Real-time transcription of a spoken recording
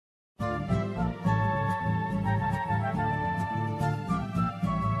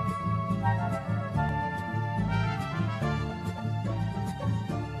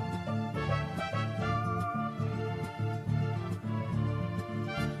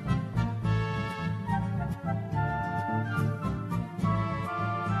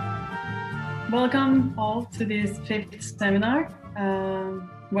Welcome all to this fifth seminar,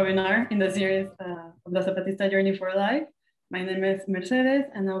 webinar in the series of the Zapatista Journey for Life. My name is Mercedes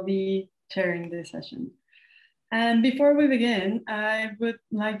and I'll be chairing this session. And before we begin, I would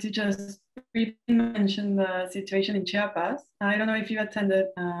like to just briefly mention the situation in Chiapas. I don't know if you attended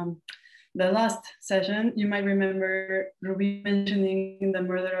the last session. You might remember Ruby mentioning the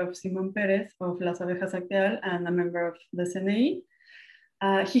murder of Simón Pérez of Las Abejas Acteal and a member of the CNI.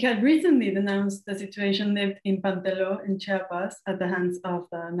 He had recently denounced the situation lived in Pantelhó in Chiapas at the hands of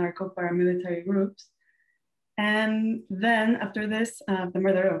the narco-paramilitary groups. And then after this, the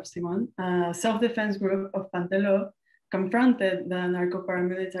murder of Simón, a self-defense group of Pantelhó confronted the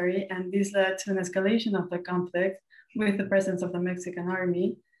narco-paramilitary, and this led to an escalation of the conflict with the presence of the Mexican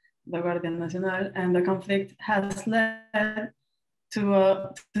army, the Guardia Nacional, and the conflict has led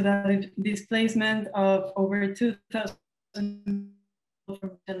to the displacement of over 2,000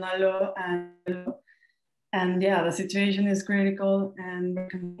 from Chenalo and yeah, the situation is critical and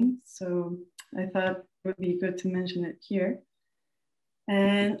so I thought it would be good to mention it here.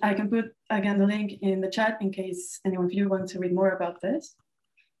 And I can put again the link in the chat in case anyone of you wants to read more about this.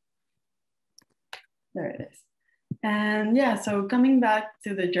 There it is. And yeah, so coming back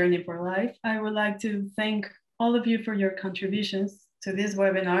to the Journey for Life, I would like to thank all of you for your contributions to this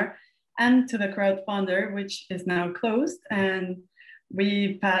webinar and to the crowdfunder, which is now closed. And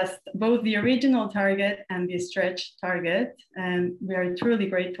we passed both the original target and the stretch target, and we are truly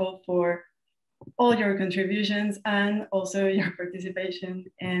grateful for all your contributions and also your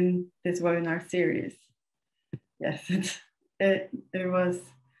participation in this webinar series. Yes, it was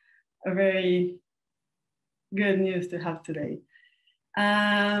a very good news to have today.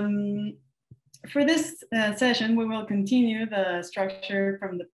 For this session, we will continue the structure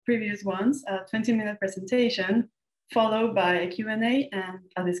from the previous ones, a 20-minute presentation, followed by a Q&A and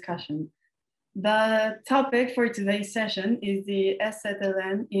a discussion. The topic for today's session is the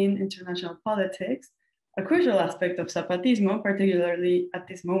SZLN in international politics, a crucial aspect of Zapatismo, particularly at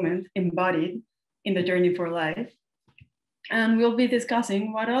this moment, embodied in the Journey for Life. And we'll be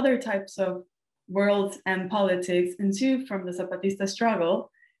discussing what other types of worlds and politics ensue from the Zapatista struggle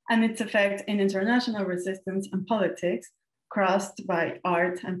and its effect in international resistance and politics, crossed by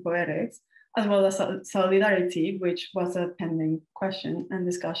art and poetics, as well as solidarity, which was a pending question and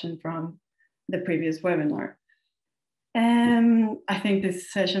discussion from the previous webinar. And I think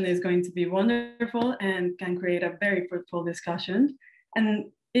this session is going to be wonderful and can create a very fruitful discussion. And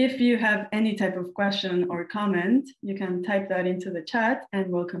if you have any type of question or comment, you can type that into the chat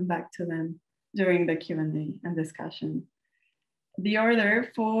and we'll come back to them during the Q&A and discussion. The order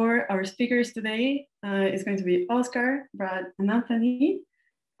for our speakers today is going to be Oscar, Brad, and Anthony.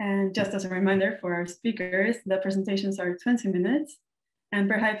 And just as a reminder for our speakers, the presentations are 20 minutes. And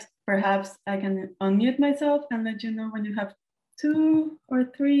perhaps I can unmute myself and let you know when you have 2 or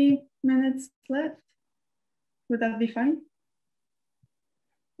 3 minutes left. Would that be fine?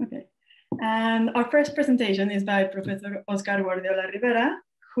 Okay. And our first presentation is by Professor Oscar Guardiola-Rivera,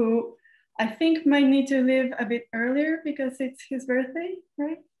 who I think might need to leave a bit earlier because it's his birthday,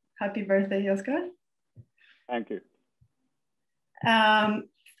 right? Happy birthday, Oscar. Thank you.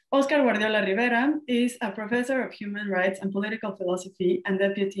 Oscar Guardiola-Rivera is a professor of human rights and political philosophy and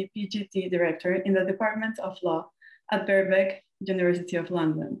deputy PGT director in the Department of Law at Birkbeck, University of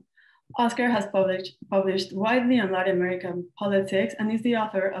London. Oscar has published widely on Latin American politics and is the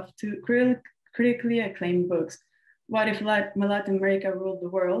author of 2 critically acclaimed books, What If Latin America Ruled the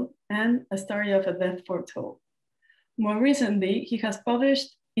World and A Story of a Death Foretold. More recently, he has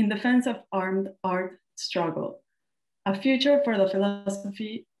published In Defense of Armed Art Struggle, A Future for the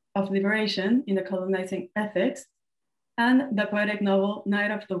Philosophy of Liberation in the Colonizing Ethics, and the poetic novel Night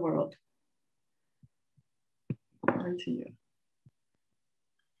of the World. Over to you.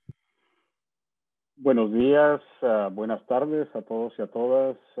 Buenos días, buenas tardes a todos y a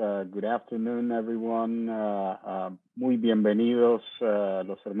todas. Good afternoon, everyone. Muy bienvenidos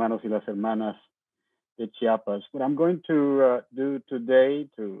los hermanos y las hermanas de Chiapas. What I'm going to do today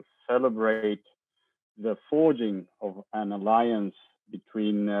to celebrate the forging of an alliance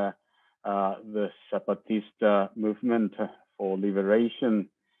between the Zapatista movement for liberation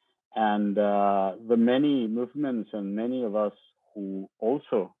and the many movements and many of us who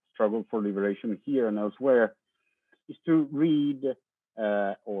also struggle for liberation here and elsewhere, is to read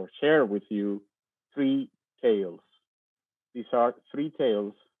or share with you 3 tales. These are 3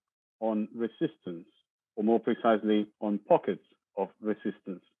 tales on resistance, or more precisely on pockets of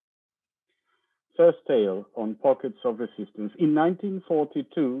resistance. First tale on pockets of resistance. In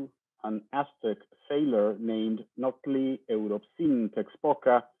 1942, an Aztec sailor named Noctli Europsin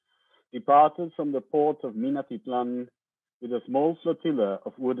Texpoca departed from the port of Minatitlan with a small flotilla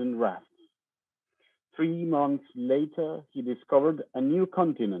of wooden rafts. 3 months later, he discovered a new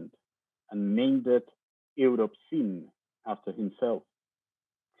continent and named it Europsin after himself.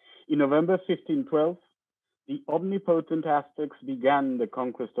 In November 1512, the omnipotent Aztecs began the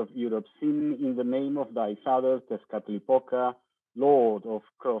conquest of Europsin in the name of thy father Tezcatlipoca, lord of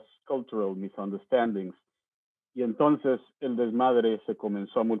cross-cultural misunderstandings. Y entonces el desmadre se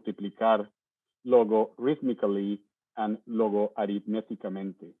comenzó a multiplicar logarithmically and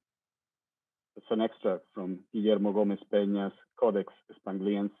logarithmeticamente. It's an extract from Guillermo Gómez Peña's Codex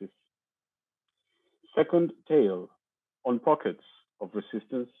Spangliensis. Second tale on pockets of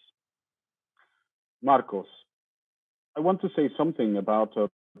resistance. Marcos. I want to say something about a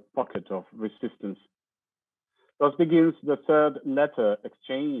pocket of resistance. Thus begins the third letter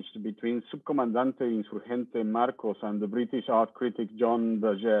exchanged between Subcomandante Insurgente Marcos and the British art critic John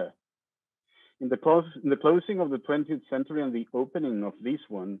Berger. In the closing of the 20th century and the opening of this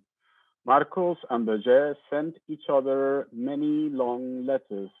one, Marcos and Berger sent each other many long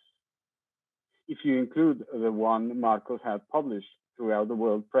letters. If you include the one Marcos had published throughout the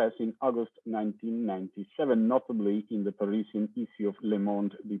world press in August 1997, notably in the Parisian issue of Le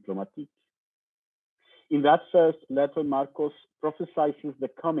Monde Diplomatique. In that first letter, Marcos prophesies the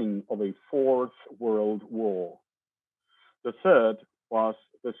coming of a fourth world war. The third was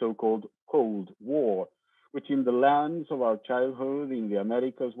the so-called Cold War, which in the lands of our childhood in the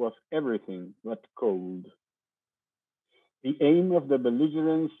Americas was everything but cold. The aim of the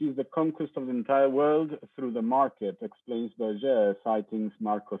belligerents is the conquest of the entire world through the market, explains Berger, citing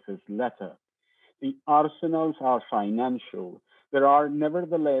Marcos's letter. The arsenals are financial. There are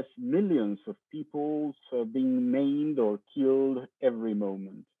nevertheless millions of people being maimed or killed every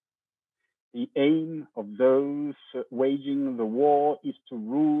moment. The aim of those waging the war is to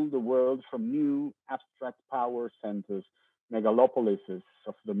rule the world from new abstract power centers, megalopolises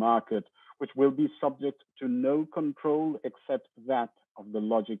of the market, which will be subject to no control except that of the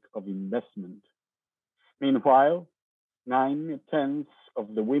logic of investment. Meanwhile, 9/10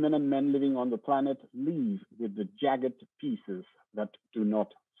 of the women and men living on the planet live with the jagged pieces that do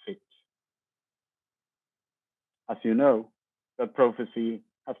not fit. As you know, that prophecy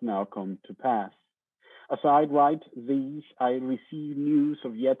has now come to pass. As I write these, I receive news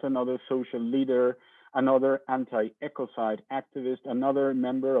of yet another social leader, another anti-ecocide activist, another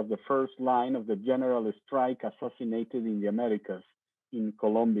member of the first line of the general strike assassinated in the Americas, in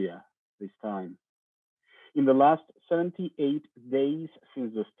Colombia this time. In the last 78 days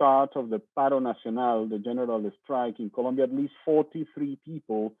since the start of the Paro Nacional, the general strike in Colombia, at least 43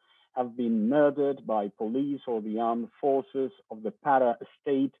 people have been murdered by police or the armed forces of the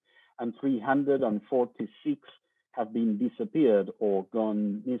para-state, and 346 have been disappeared or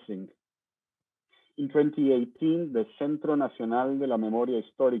gone missing. In 2018, the Centro Nacional de la Memoria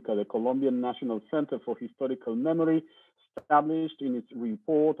Histórica, the Colombian National Center for Historical Memory, established in its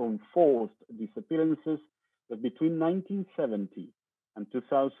report on forced disappearances that between 1970 and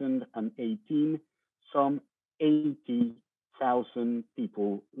 2018, some 80,000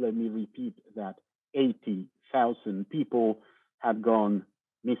 people, let me repeat that, 80,000 people had gone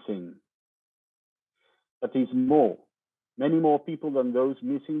missing. That is more, many more people than those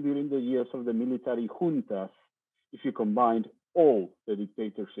missing during the years of the military juntas, if you combined all the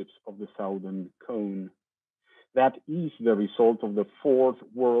dictatorships of the Southern Cone. That is the result of the Fourth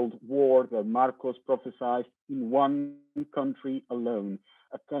World War that Marcos prophesied in one country alone,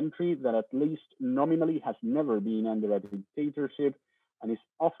 a country that at least nominally has never been under a dictatorship and is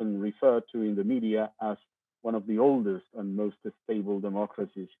often referred to in the media as one of the oldest and most stable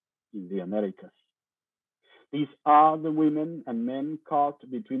democracies in the Americas. These are the women and men caught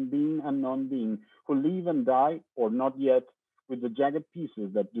between being and non-being, who live and die, or not yet, with the jagged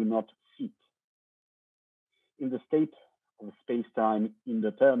pieces that do not fit. In the state of space-time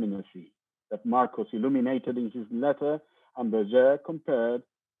indeterminacy that Marcos illuminated in his letter, and Berger compared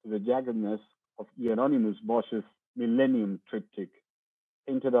to the jaggedness of Hieronymus Bosch's Millennium Triptych,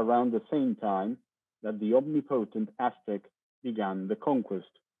 painted around the same time that the omnipotent Aztec began the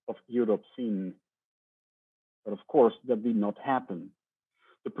conquest of Europsin. But of course, that did not happen.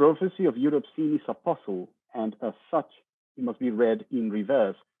 The prophecy of Europsin is a puzzle, and as such, it must be read in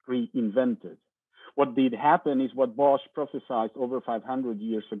reverse, reinvented. What did happen is what Bosch prophesied over 500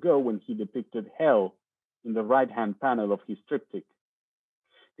 years ago when he depicted hell in the right-hand panel of his triptych.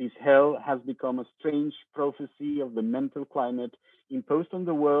 This hell has become a strange prophecy of the mental climate imposed on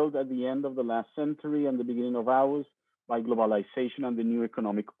the world at the end of the last century and the beginning of ours by globalization and the new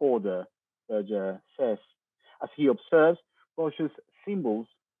economic order, Berger says. As he observes, Bosch's symbols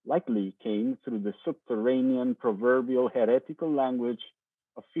likely came through the subterranean, proverbial, heretical language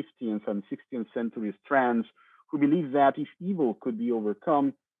of 15th and 16th century strands who believed that if evil could be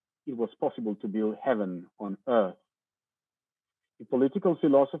overcome, it was possible to build heaven on earth. A political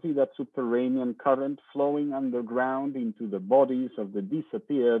philosophy, that subterranean current flowing underground into the bodies of the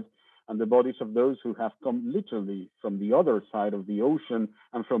disappeared and the bodies of those who have come literally from the other side of the ocean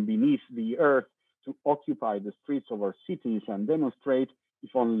and from beneath the earth to occupy the streets of our cities and demonstrate, if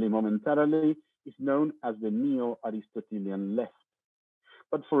only momentarily, is known as the neo-Aristotelian left.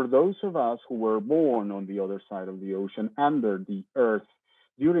 But for those of us who were born on the other side of the ocean, under the earth,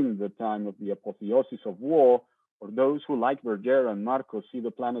 during the time of the apotheosis of war, or those who, like Berger and Marcos, see the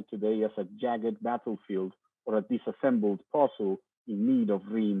planet today as a jagged battlefield or a disassembled puzzle in need of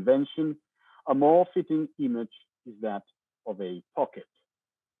reinvention, a more fitting image is that of a pocket,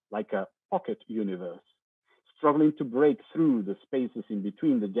 like a pocket universe, struggling to break through the spaces in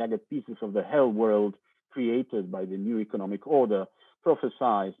between the jagged pieces of the hell world created by the new economic order,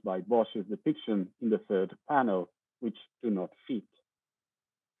 prophesied by Bosch's depiction in the third panel, which do not fit.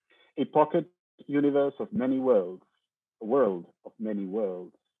 A pocket universe of many worlds, a world of many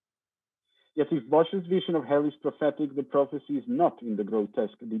worlds. Yet if Bosch's vision of hell is prophetic, the prophecy is not in the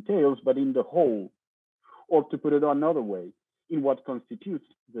grotesque details, but in the whole, or to put it another way, in what constitutes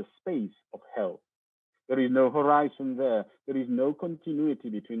the space of hell. There is no horizon there. There is no continuity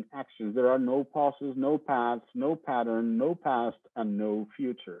between actions. There are no pauses, no paths, no pattern, no past, and no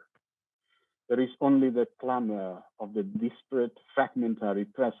future. There is only the clamor of the disparate, fragmentary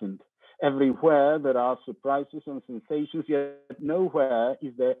present. Everywhere there are surprises and sensations, yet nowhere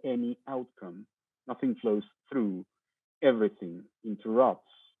is there any outcome. Nothing flows through. Everything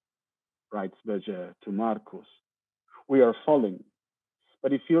interrupts, writes Berger to Marcos. We are falling,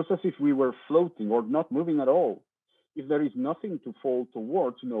 but it feels as if we were floating or not moving at all. If there is nothing to fall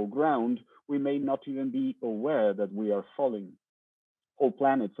towards, no ground, we may not even be aware that we are falling. Whole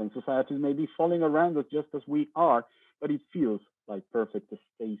planets and societies may be falling around us just as we are, but it feels like perfect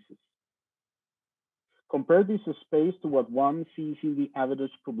stasis. Compare this space to what one sees in the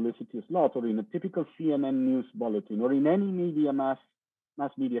average publicity slot or in a typical CNN news bulletin or in any media mass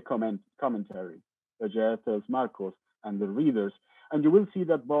media commentary, Berger tells Marcos and the readers, and you will see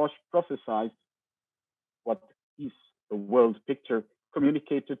that Bosch prophesied what is the world picture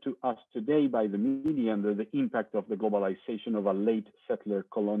communicated to us today by the media under the impact of the globalization of a late settler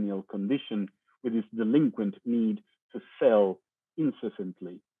colonial condition with its delinquent need to sell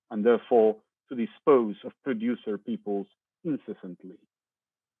incessantly and therefore to dispose of producer peoples incessantly.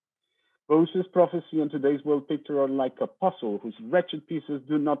 Bosch's prophecy and today's world picture are like a puzzle whose wretched pieces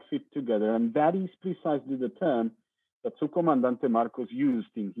do not fit together, and that is precisely the term that Subcomandante Marcos used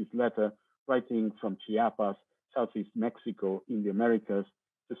in his letter writing from Chiapas, Southeast Mexico in the Americas,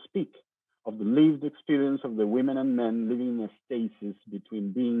 to speak of the lived experience of the women and men living in a stasis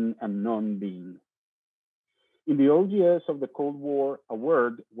between being and non-being. In the old years of the Cold War, a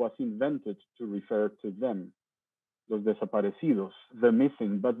word was invented to refer to them, los desaparecidos, the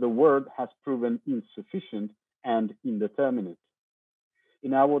missing, but the word has proven insufficient and indeterminate.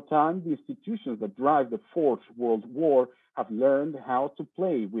 In our time, the institutions that drive the Fourth World War have learned how to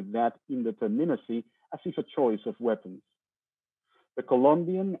play with that indeterminacy as if a choice of weapons. The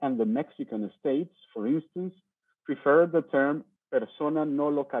Colombian and the Mexican states, for instance, prefer the term persona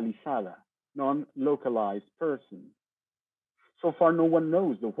no localizada, non-localized person. So far, no one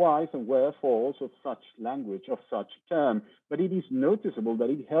knows the whys and wherefores of such language, of such term, but it is noticeable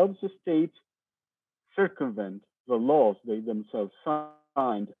that it helps the states circumvent the laws they themselves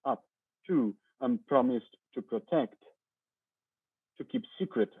signed up to and promised to protect, to keep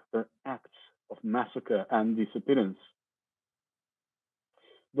secret their acts of massacre and disappearance.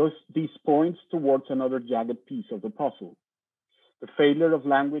 These points towards another jagged piece of the puzzle, the failure of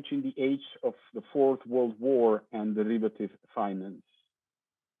language in the age of the Fourth World War and derivative finance.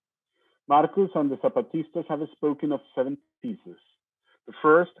 Marcos and the Zapatistas have spoken of 7 pieces. The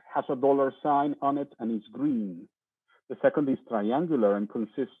first has a dollar sign on it and is green. The second is triangular and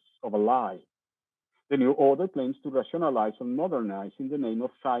consists of a lie. The new order claims to rationalize and modernize in the name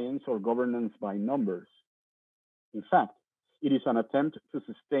of science or governance by numbers. In fact, it is an attempt to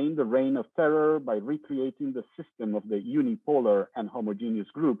sustain the reign of terror by recreating the system of the unipolar and homogeneous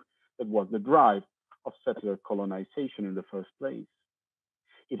group that was the drive of settler colonization in the first place.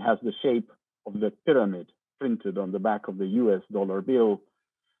 It has the shape of the pyramid printed on the back of the US dollar bill,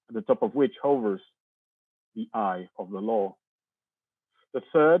 at the top of which hovers the eye of the law. The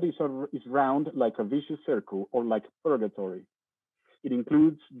third is round like a vicious circle or like purgatory. It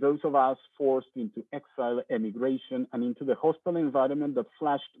includes those of us forced into exile, emigration, and into the hostile environment that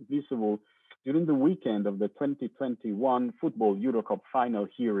flashed visible during the weekend of the 2021 Football Euro Cup final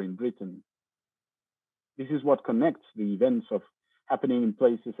here in Britain. This is what connects the events of happening in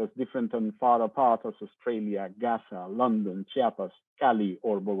places as different and far apart as Australia, Gaza, London, Chiapas, Cali,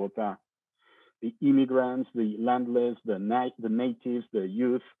 or Bogota. The immigrants, the landless, the natives, the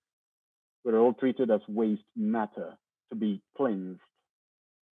youth were all treated as waste matter to be cleansed.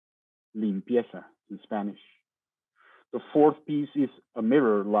 Limpieza in Spanish. The fourth piece is a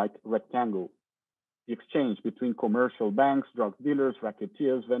mirror-like rectangle. The exchange between commercial banks, drug dealers,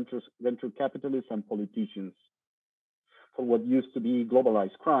 racketeers, venture capitalists, and politicians. For what used to be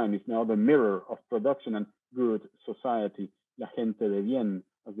globalized crime is now the mirror of production and good society, la gente de bien,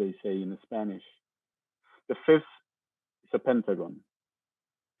 as they say in Spanish. The fifth is a pentagon.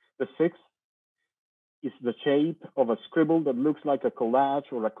 The sixth is the shape of a scribble that looks like a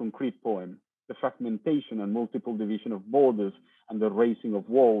collage or a concrete poem, the fragmentation and multiple division of borders and the raising of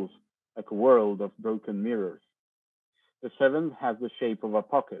walls, like a world of broken mirrors. The seventh has the shape of a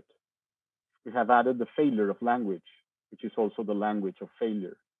pocket. We have added the failure of language, which is also the language of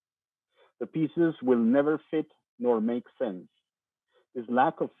failure. The pieces will never fit nor make sense. This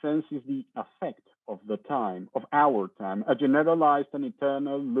lack of sense is the effect of the time, of our time, a generalized and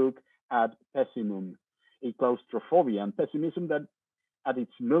eternal look ad pessimum, a claustrophobia and pessimism that at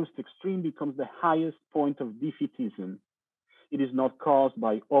its most extreme becomes the highest point of defeatism. It is not caused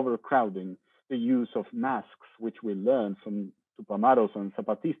by overcrowding, the use of masks, which we learned from Tupamaros and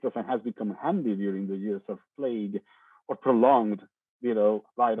Zapatistas and has become handy during the years of plague or prolonged viral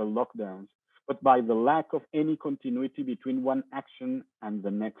lockdowns, but by the lack of any continuity between one action and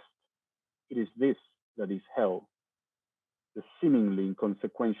the next. It is this that is hell, the seemingly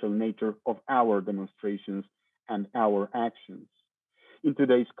inconsequential nature of our demonstrations and our actions. In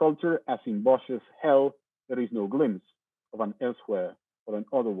today's culture, as in Bosch's hell, there is no glimpse of an elsewhere or an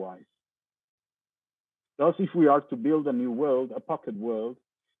otherwise. Thus, if we are to build a new world, a pocket world,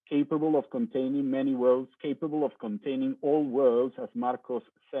 capable of containing many worlds, capable of containing all worlds, as Marcos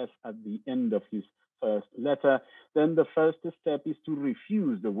says at the end of his first letter, then the first step is to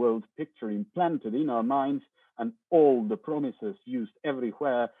refuse the world picture implanted in our minds and all the promises used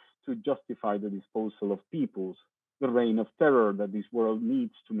everywhere to justify the disposal of peoples, the reign of terror that this world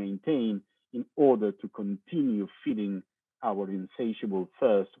needs to maintain in order to continue feeding our insatiable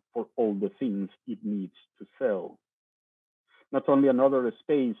thirst for all the things it needs to sell. Not only another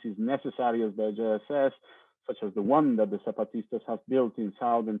space is necessary, as Léger says, such as the one that the Zapatistas have built in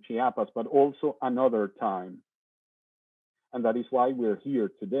southern Chiapas, but also another time. And that is why we're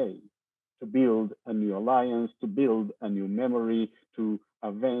here today, to build a new alliance, to build a new memory, to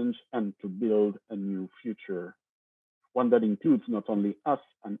avenge and to build a new future. One that includes not only us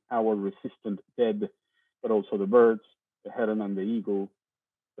and our resistant dead, but also the birds, the heron and the eagle,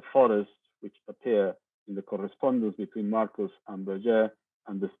 the forests which appear in the correspondence between Marcos and Léger,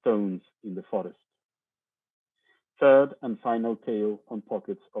 and the stones in the forest. Third and final tale on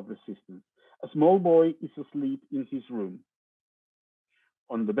pockets of resistance. A small boy is asleep in his room.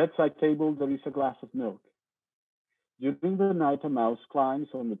 On the bedside table, there is a glass of milk. During the night, a mouse climbs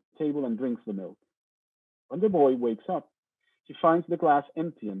on the table and drinks the milk. When the boy wakes up, he finds the glass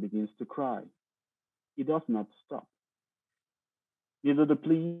empty and begins to cry. He does not stop. Neither the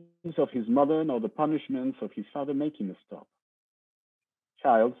pleas of his mother nor the punishments of his father make him stop.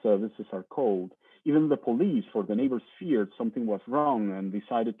 Child services are called. Even the police, for the neighbors feared something was wrong and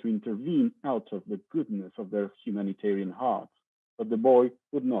decided to intervene out of the goodness of their humanitarian hearts. But the boy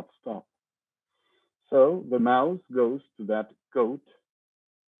would not stop. So the mouse goes to the goat,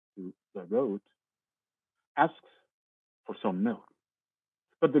 asks for some milk.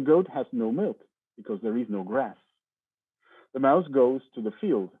 But the goat has no milk because there is no grass. The mouse goes to the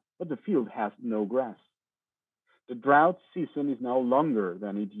field, but the field has no grass. The drought season is now longer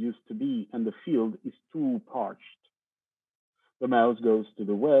than it used to be, and the field is too parched. The mouse goes to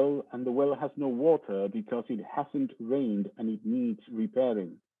the well, and the well has no water because it hasn't rained and it needs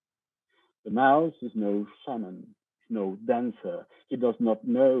repairing. The mouse is no shaman, no dancer. He does not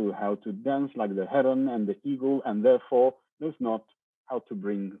know how to dance like the heron and the eagle, and therefore knows not how to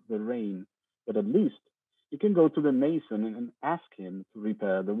bring the rain. But at least he can go to the mason and ask him to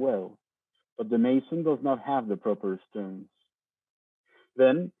repair the well. But the mason does not have the proper stones.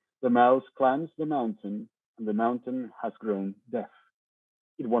 Then the mouse climbs the mountain, and the mountain has grown deaf.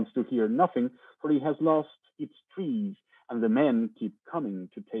 It wants to hear nothing, for it has lost its trees, and the men keep coming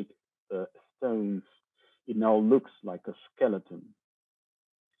to take the stones. It now looks like a skeleton.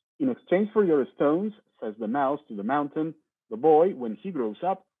 In exchange for your stones, says the mouse to the mountain, The boy, when he grows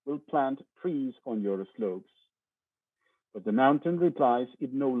up, will plant trees on your slopes. But the mountain replies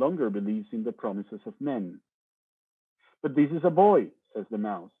it no longer believes in the promises of men. But this is a boy, says the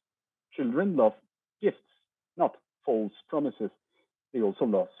mouse. Children love gifts, not false promises. They also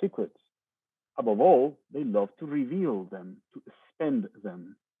love secrets. Above all, they love to reveal them, to spend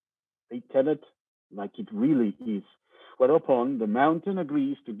them. They tell it like it really is, whereupon the mountain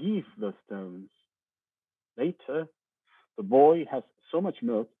agrees to give the stones. Later, the boy has so much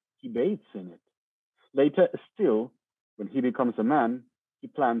milk, he bathes in it. Later still, when he becomes a man, he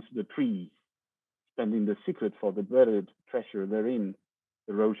plants the trees, spending the secret for the buried treasure therein.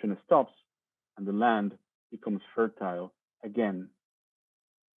 The erosion stops, and the land becomes fertile again.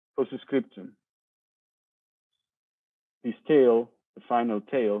 Postscriptum. This tale, the final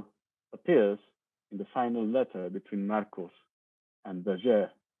tale, appears in the final letter between Marcos and Léger.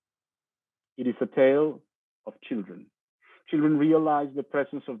 It is a tale of children. Children realize the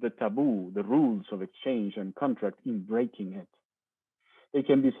presence of the taboo, the rules of exchange and contract in breaking it. They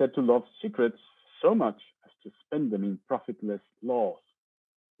can be said to love secrets so much as to spend them in profitless laws,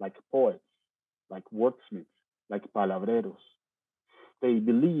 like poets, like wordsmiths, like palabreros. They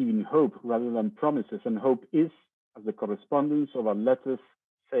believe in hope rather than promises, and hope is, as the correspondence of our letters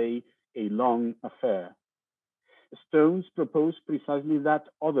say, a long affair. Stones propose precisely that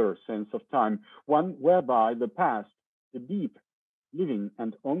other sense of time, one whereby the past, the deep, living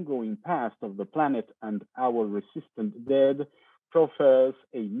and ongoing past of the planet and our resistant dead, proffers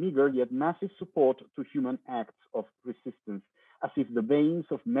a meager yet massive support to human acts of resistance, as if the veins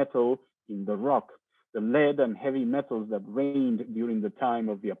of metal in the rock, the lead and heavy metals that reigned during the time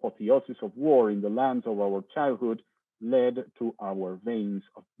of the apotheosis of war in the lands of our childhood, led to our veins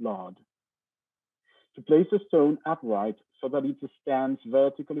of blood. To place a stone upright so that it stands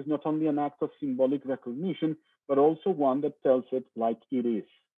vertical is not only an act of symbolic recognition, but also one that tells it like it is,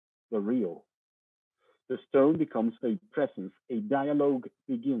 the real. The stone becomes a presence, a dialogue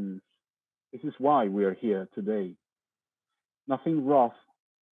begins. This is why we are here today. Nothing rough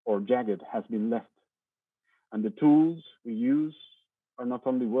or jagged has been left, and the tools we use are not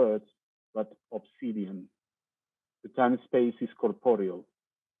only words, but obsidian. The time-space is corporeal,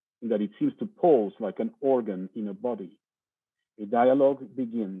 in that it seems to pulse like an organ in a body. A dialogue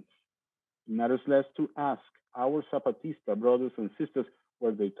begins. It matters less to ask our Zapatista brothers and sisters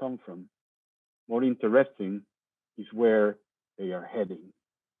where they come from. More interesting is where they are heading.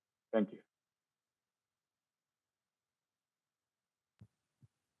 Thank you.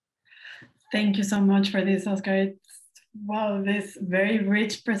 Thank you so much for this, Oscar. It's, wow, this very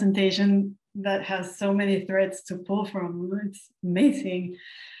rich presentation that has so many threads to pull from. It's amazing.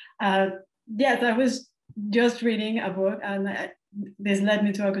 Yes, I was just reading a book, and this led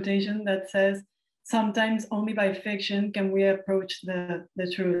me to a quotation that says, sometimes only by fiction can we approach the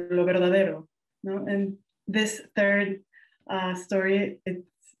true, lo verdadero. No? And this third story, it's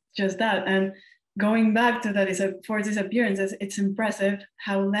just that. And going back to that, for disappearances, it's impressive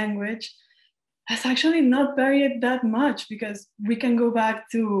how language has actually not varied that much, because we can go back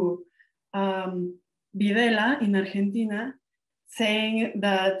to Videla in Argentina, saying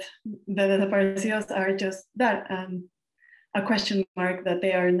that the desaparecidos are just that, a question mark, that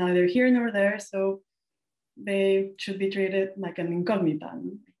they are neither here nor there, so they should be treated like an incognita.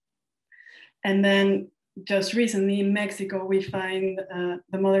 And then just recently in Mexico, we find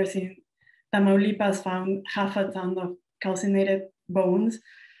the mothers in Tamaulipas found half a ton of calcinated bones.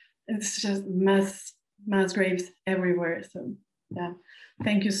 It's just mass graves everywhere. So yeah,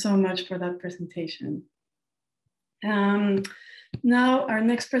 thank you so much for that presentation. Now our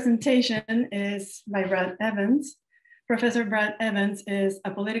next presentation is by Brad Evans. Professor Brad Evans is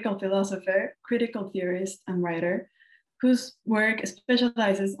a political philosopher, critical theorist, and writer whose work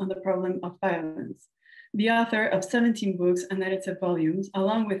specializes on the problem of violence. The author of 17 books and edited volumes,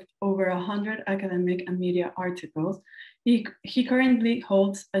 along with over 100 academic and media articles, he currently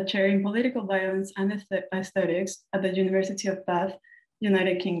holds a chair in political violence and aesthetics at the University of Bath,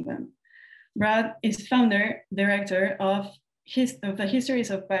 United Kingdom. Brad is founder, director of the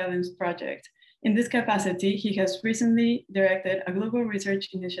Histories of Violence project. In this capacity, he has recently directed a global research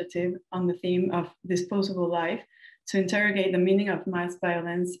initiative on the theme of disposable life to interrogate the meaning of mass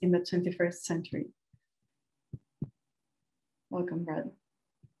violence in the 21st century. Welcome, Brad.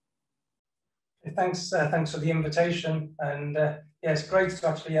 Thanks for the invitation. And yeah, it's great to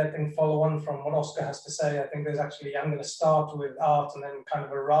actually, I think, follow on from what Oscar has to say. I think there's actually, I'm going to start with art and then kind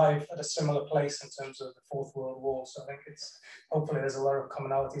of arrive at a similar place in terms of the Fourth World War. So I think it's, hopefully there's a lot of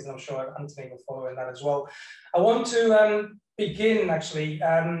commonalities, and I'm sure Anthony will follow in that as well. I want to begin actually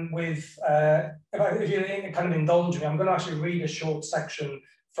with, if you kind of indulge me, I'm going to actually read a short section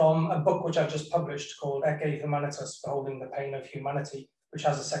from a book which I've just published called Ecce Humanitas, Beholding the Pain of Humanity, which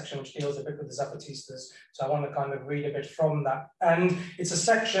has a section which deals a bit with the Zapatistas. So I want to kind of read a bit from that. And it's a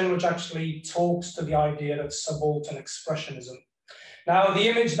section which actually talks to the idea of subaltern expressionism. Now, the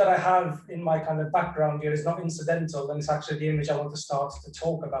image that I have in my kind of background here is not incidental, and it's actually the image I want to start to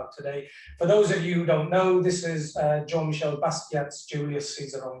talk about today. For those of you who don't know, this is Jean-Michel Basquiat's Julius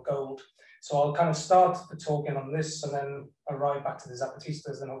Caesar on gold. So I'll kind of start the talking on this and then arrive back to the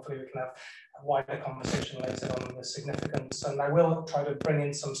Zapatistas, and hopefully we can have a wider conversation later on the significance. And I will try to bring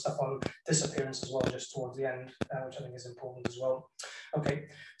in some stuff on disappearance as well, just towards the end, which I think is important as well. Okay,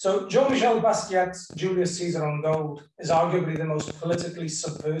 so Jean-Michel Basquiat's Julius Caesar on gold is arguably the most politically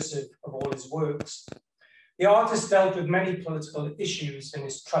subversive of all his works. The artist dealt with many political issues in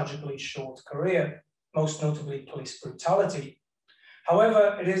his tragically short career, most notably police brutality.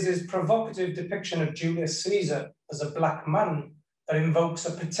 However, it is his provocative depiction of Julius Caesar as a black man that invokes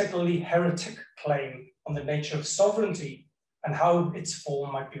a particularly heretic claim on the nature of sovereignty and how its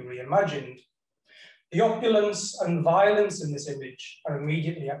form might be reimagined. The opulence and violence in this image are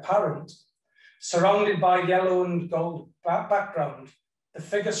immediately apparent. Surrounded by yellow and gold background, the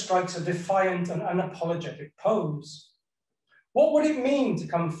figure strikes a defiant and unapologetic pose. What would it mean to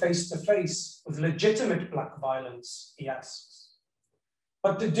come face to face with legitimate black violence, he asks.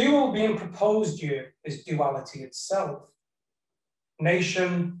 But the dual being proposed here is duality itself.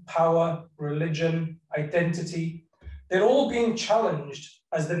 Nation, power, religion, identity, they're all being challenged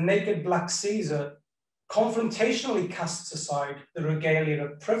as the naked black Caesar confrontationally casts aside the regalia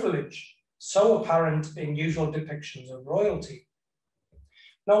of privilege, so apparent in usual depictions of royalty.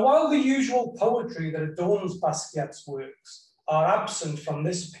 Now, while the usual poetry that adorns Basquiat's works are absent from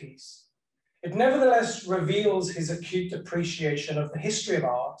this piece, it nevertheless reveals his acute appreciation of the history of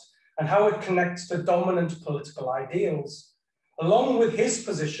art and how it connects to dominant political ideals, along with his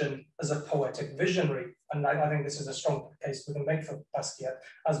position as a poetic visionary. And I think this is a strong case we can make for Basquiat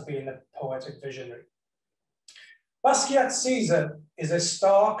as being a poetic visionary. Basquiat's Caesar is a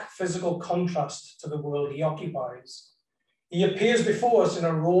stark physical contrast to the world he occupies. He appears before us in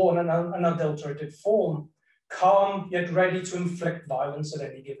a raw and unadulterated form, calm yet ready to inflict violence at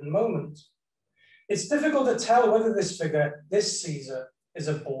any given moment. It's difficult to tell whether this figure, this Caesar, is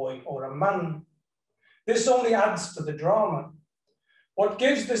a boy or a man. This only adds to the drama. What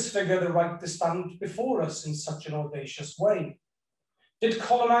gives this figure the right to stand before us in such an audacious way? Did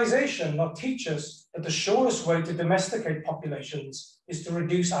colonization not teach us that the surest way to domesticate populations is to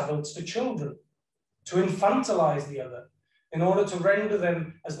reduce adults to children, to infantilize the other, in order to render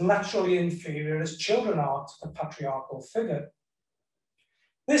them as naturally inferior as children are to the patriarchal figure?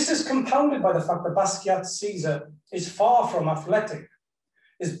 This is compounded by the fact that Basquiat's Caesar is far from athletic,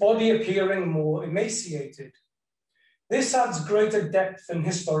 his body appearing more emaciated. This adds greater depth and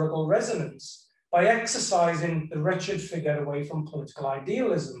historical resonance by exercising the wretched figure away from political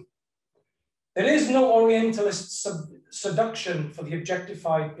idealism. There is no Orientalist seduction for the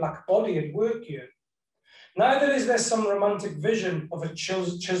objectified black body at work here. Neither is there some romantic vision of a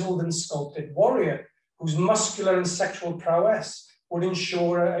chiseled and sculpted warrior whose muscular and sexual prowess would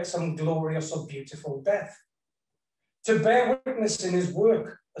ensure some glorious or beautiful death. To bear witness in his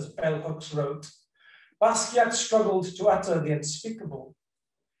work, as Bell Hooks wrote, Basquiat struggled to utter the unspeakable.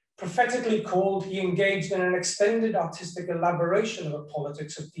 Prophetically called, he engaged in an extended artistic elaboration of a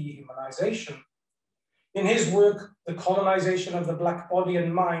politics of dehumanization. In his work, the colonization of the black body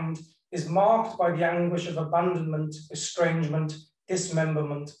and mind is marked by the anguish of abandonment, estrangement,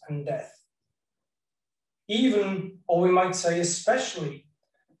 dismemberment, and death. Even, or we might say especially,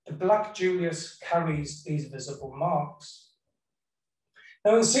 the black Julius carries these visible marks.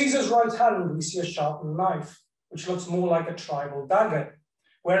 Now in Caesar's right hand, we see a sharpened knife, which looks more like a tribal dagger,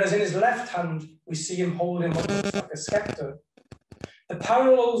 whereas in his left hand, we see him holding what looks like a scepter. The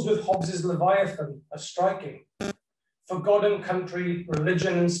parallels with Hobbes's Leviathan are striking. For God and country,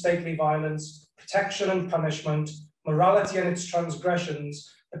 religion and stately violence, protection and punishment, morality and its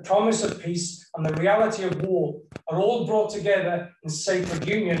transgressions, the promise of peace and the reality of war are all brought together in sacred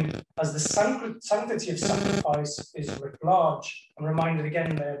union as the sanctity of sacrifice is writ large. I'm reminded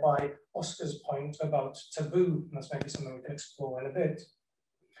again there by Oscar's point about taboo, and that's maybe something we can explore in a bit.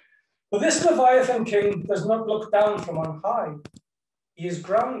 But this Leviathan king does not look down from on high. He is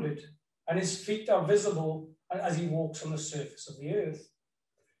grounded and his feet are visible as he walks on the surface of the earth.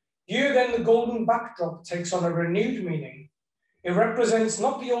 Here then the golden backdrop takes on a renewed meaning. It represents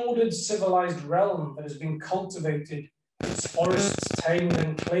not the ordered civilized realm that has been cultivated, its forests tamed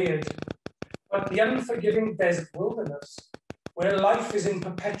and cleared, but the unforgiving desert wilderness, where life is in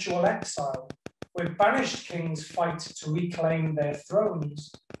perpetual exile, where banished kings fight to reclaim their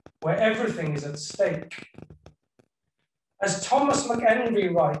thrones, where everything is at stake. As Thomas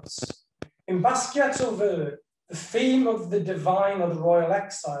McHenry writes, in Basquiat's Over, the theme of the divine or the royal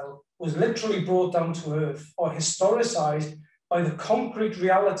exile was literally brought down to earth or historicized by the concrete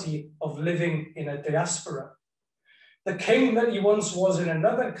reality of living in a diaspora. The king that he once was in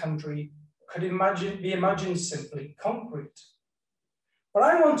another country could be imagined simply concrete. But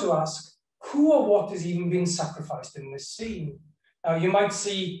I want to ask, who or what is even being sacrificed in this scene? Now you might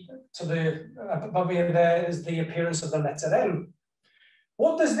see to the above me there is the appearance of the letter M.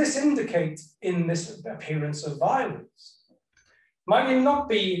 What does this indicate in this appearance of violence? Might it not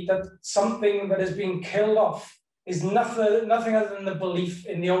be that something that is being killed off is nothing other than the belief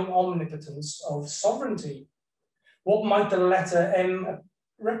in the omnipotence of sovereignty? What might the letter M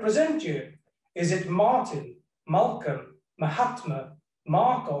represent here? Is it Martin, Malcolm, Mahatma,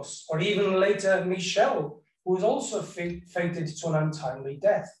 Marcos, or even later Michel, who was also fated to an untimely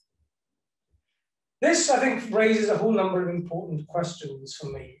death? This, I think, raises a whole number of important questions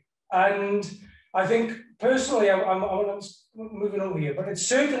for me. And I think, personally, I'm moving over here, but it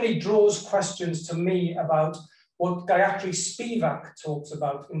certainly draws questions to me about what Gayatri Spivak talks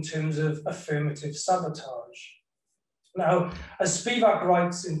about in terms of affirmative sabotage. Now, as Spivak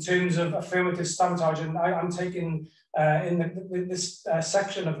writes in terms of affirmative sabotage, and I'm taking in this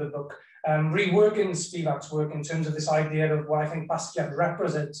section of the book, reworking Spivak's work in terms of this idea of what I think Basquiat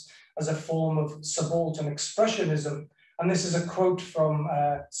represents as a form of subaltern expressionism. And this is a quote from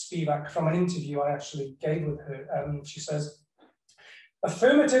Spivak from an interview I actually gave with her. She says,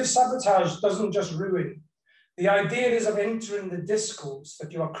 affirmative sabotage doesn't just ruin. The idea is of entering the discourse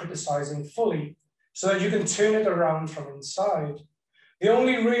that you are criticizing fully so that you can turn it around from inside. The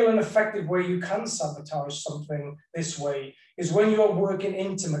only real and effective way you can sabotage something this way is when you are working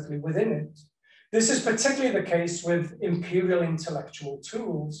intimately within it. This is particularly the case with imperial intellectual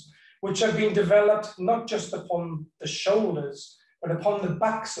tools, which have been developed not just upon the shoulders, but upon the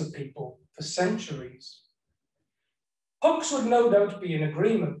backs of people for centuries. Hooks would no doubt be in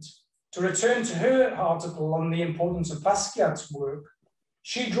agreement. To return to her article on the importance of Basquiat's work,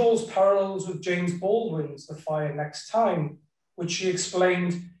 she draws parallels with James Baldwin's The Fire Next Time, which she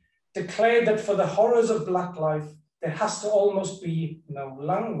explained, declared that for the horrors of Black life, there has to almost be no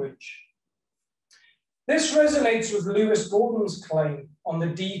language. This resonates with Lewis Gordon's claim on the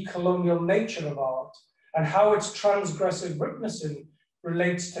decolonial nature of art and how its transgressive witnessing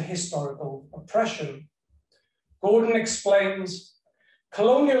relates to historical oppression. Gordon explains,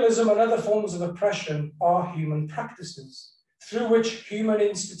 colonialism and other forms of oppression are human practices through which human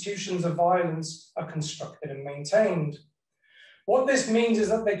institutions of violence are constructed and maintained. What this means is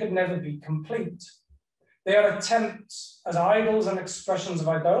that they could never be complete. They are attempts as idols and expressions of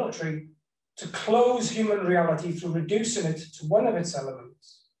idolatry to close human reality through reducing it to one of its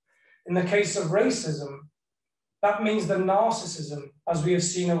elements. In the case of racism, that means the narcissism, as we have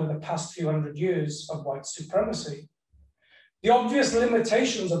seen over the past few hundred years of white supremacy. The obvious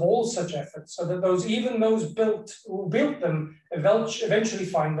limitations of all such efforts are that even those who built them eventually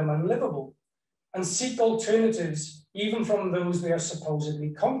find them unlivable and seek alternatives even from those they are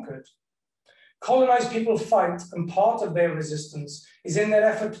supposedly conquered. Colonized people fight, and part of their resistance is in their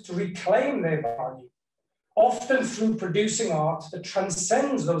effort to reclaim their value, often through producing art that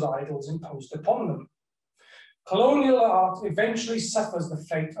transcends those idols imposed upon them. Colonial art eventually suffers the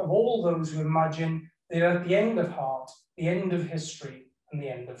fate of all those who imagine they are at the end of art, the end of history, and the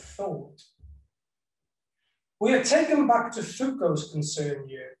end of thought. We are taken back to Foucault's concern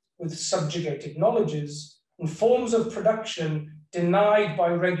here with subjugated knowledges and forms of production denied by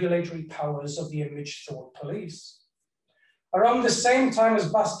regulatory powers of the image thought police. Around the same time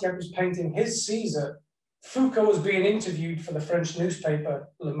as Basquiat was painting his Caesar, Foucault was being interviewed for the French newspaper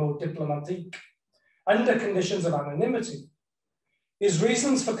Le Mot Diplomatique under conditions of anonymity. His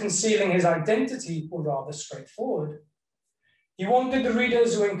reasons for concealing his identity were rather straightforward. He wanted the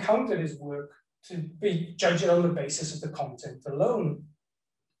readers who encountered his work to be judged on the basis of the content alone.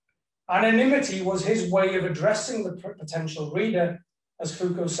 Anonymity was his way of addressing the potential reader, as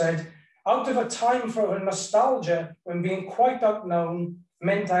Foucault said, out of a time for a nostalgia when being quite unknown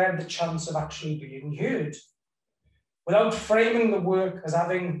meant I had the chance of actually being heard, without framing the work as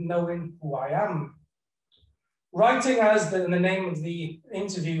having knowing who I am. writing as in the name of the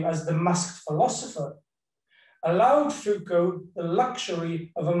interview as the masked philosopher, allowed Foucault the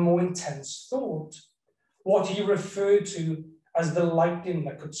luxury of a more intense thought, what he referred to as the lightning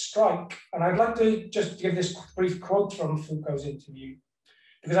that could strike. And I'd like to just give this brief quote from Foucault's interview,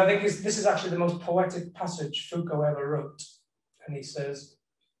 because I think this is actually the most poetic passage Foucault ever wrote. And he says,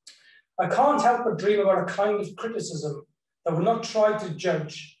 "I can't help but dream about a kind of criticism that would not try to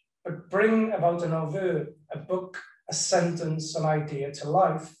judge, but bring about an oeuvre, a book, a sentence, an idea to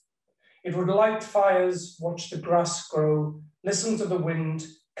life. It would light fires, watch the grass grow, listen to the wind,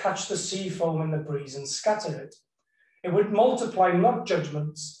 catch the sea foam in the breeze and scatter it. It would multiply not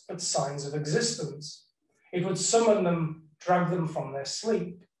judgments, but signs of existence. It would summon them, drag them from their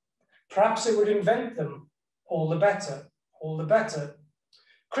sleep. Perhaps it would invent them, all the better, all the better.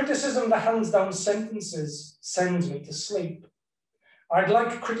 Criticism that hands down sentences sends me to sleep. I'd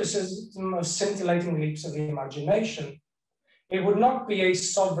like criticism of scintillating leaps of the imagination. It would not be a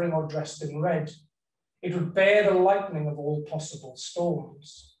sovereign or dressed in red. It would bear the lightning of all possible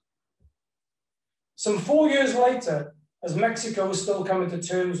storms." Some 4 years later, as Mexico was still coming to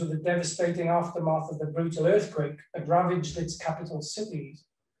terms with the devastating aftermath of the brutal earthquake that ravaged its capital cities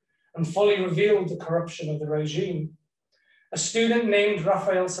and fully revealed the corruption of the regime, a student named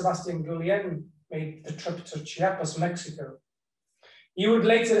Rafael Sebastian Guillén made the trip to Chiapas, Mexico. He would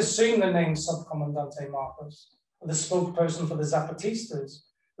later assume the name Subcomandante Marcos, the spokesperson for the Zapatistas,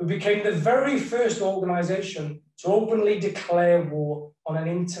 who became the very first organization to openly declare war on an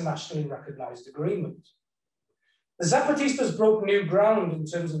internationally recognized agreement. The Zapatistas broke new ground in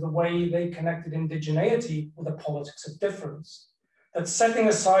terms of the way they connected indigeneity with the politics of difference, that setting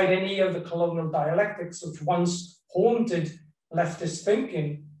aside any of the colonial dialectics which once haunted leftist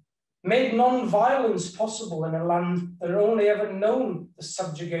thinking, made non-violence possible in a land that had only ever known the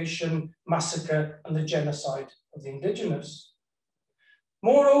subjugation, massacre, and the genocide of the indigenous.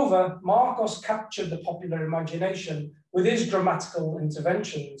 Moreover, Marcos captured the popular imagination with his grammatical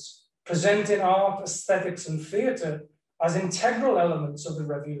interventions, presenting art, aesthetics, and theatre as integral elements of the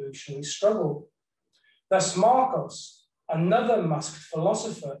revolutionary struggle. Thus, Marcos, another masked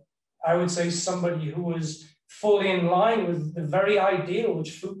philosopher, I would say somebody who was fully in line with the very ideal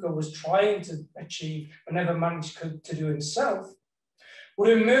which Foucault was trying to achieve but never managed to do himself, would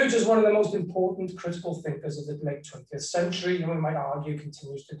emerge as one of the most important critical thinkers of the late 20th century, and we might argue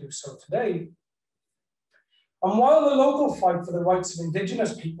continues to do so today. And while the local fight for the rights of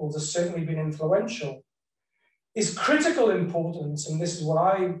indigenous peoples has certainly been influential, his critical importance, and this is what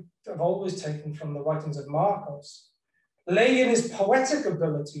I have always taken from the writings of Marcos, lay in his poetic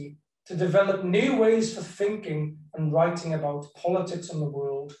ability to develop new ways for thinking and writing about politics and the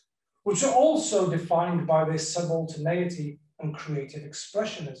world, which are also defined by their subalterneity and creative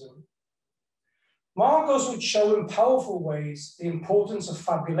expressionism. Marcos would show in powerful ways the importance of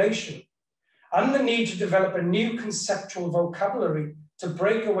fabulation and the need to develop a new conceptual vocabulary to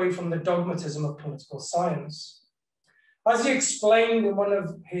break away from the dogmatism of political science. As he explained in one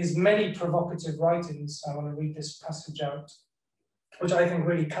of his many provocative writings, I want to read this passage out, which I think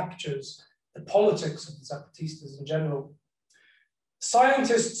really captures the politics of the Zapatistas in general.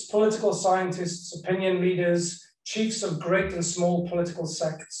 Scientists, political scientists, opinion leaders, chiefs of great and small political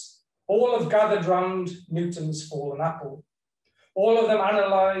sects, all have gathered round Newton's fallen apple. All of them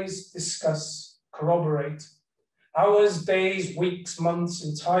analyze, discuss, corroborate. Hours, days, weeks, months,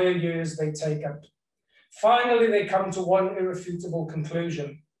 entire years they take up. Finally, they come to one irrefutable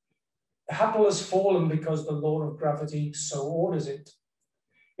conclusion. The apple has fallen because the law of gravity so orders it.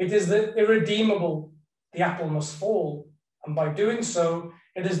 It is the irredeemable, the apple must fall, and by doing so,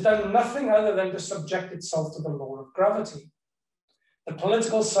 it has done nothing other than to subject itself to the law of gravity. The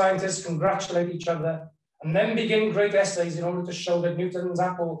political scientists congratulate each other and then begin great essays in order to show that Newton's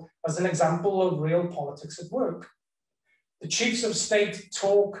apple was an example of real politics at work. The chiefs of state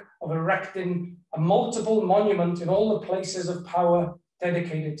talk of erecting a multiple monument in all the places of power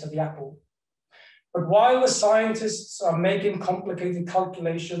dedicated to the apple. But while the scientists are making complicated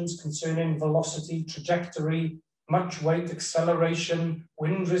calculations concerning velocity, trajectory, much weight, acceleration,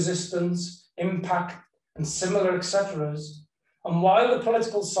 wind resistance, impact, and similar etceteras, and while the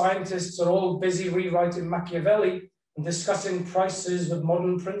political scientists are all busy rewriting Machiavelli and discussing prices with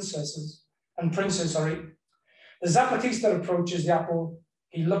modern princes, the Zapatista approaches the apple,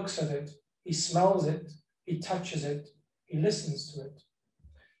 he looks at it, he smells it, he touches it, he listens to it.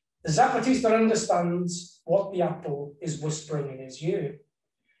 The Zapatista understands what the apple is whispering in his ear.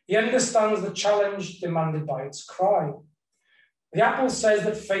 He understands the challenge demanded by its cry. The apple says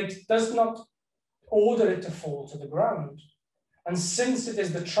that fate does not order it to fall to the ground. And since it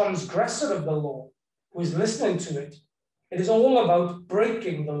is the transgressor of the law, who is listening to it, it is all about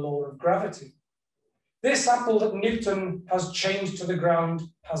breaking the law of gravity. This apple that Newton has chained to the ground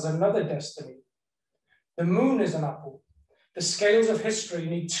has another destiny. The moon is an apple. The scales of history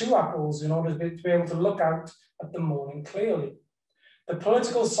need two apples in order to be able to look out at the morning clearly. The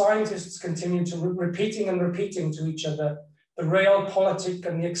political scientists continue to repeating and repeating to each other the realpolitik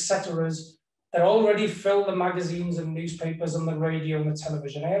and the et ceteras that already fill the magazines and newspapers and the radio and the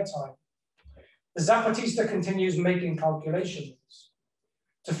television airtime. The Zapatista continues making calculations.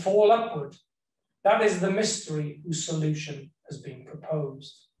 To fall upward, that is the mystery whose solution has been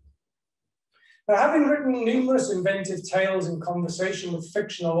proposed. Now, having written numerous inventive tales in conversation with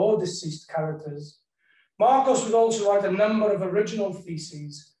fictional or deceased characters, Marcos would also write a number of original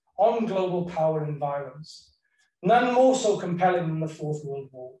theses on global power and violence, none more so compelling than the Fourth World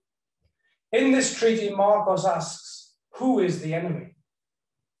War. In this treaty, Marcos asks, who is the enemy?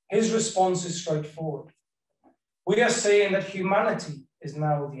 His response is straightforward. We are saying that humanity is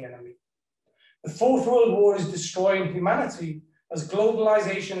now the enemy. The Fourth World War is destroying humanity as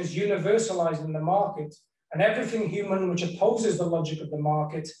globalization is universalizing the market, and everything human which opposes the logic of the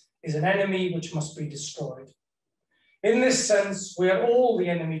market is an enemy which must be destroyed. In this sense, we are all the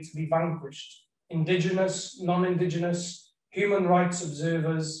enemy to be vanquished: indigenous, non-indigenous, human rights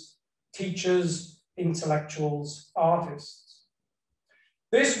observers, teachers, intellectuals, artists.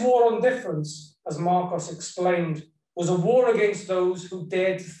 This war on difference, as Marcos explained, was a war against those who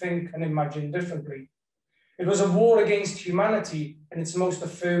dared to think and imagine differently. It was a war against humanity in its most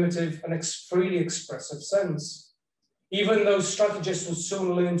affirmative and freely expressive sense. Even those strategists will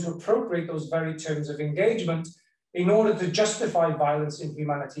soon learn to appropriate those very terms of engagement in order to justify violence in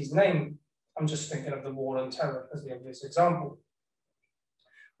humanity's name. I'm just thinking of the war on terror as the obvious example.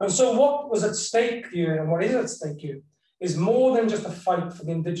 And so what was at stake here, and what is at stake here, is more than just a fight for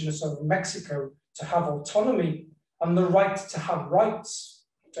the indigenous of Mexico to have autonomy and the right to have rights,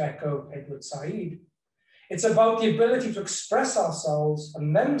 to echo Edward Said. It's about the ability to express ourselves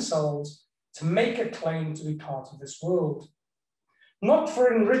and themselves to make a claim to be part of this world. Not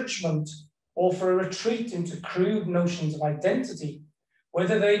for enrichment or for a retreat into crude notions of identity,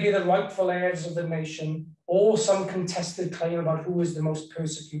 whether they be the rightful heirs of the nation or some contested claim about who is the most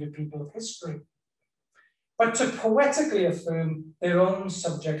persecuted people of history, but to poetically affirm their own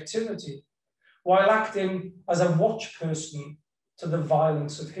subjectivity while acting as a watch person to the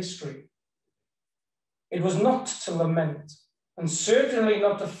violence of history. It was not to lament, and certainly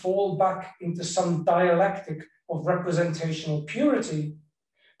not to fall back into some dialectic of representational purity,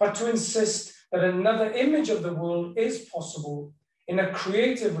 but to insist that another image of the world is possible in a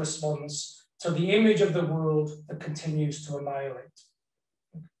creative response to the image of the world that continues to annihilate.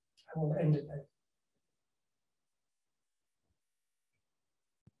 I will end it there.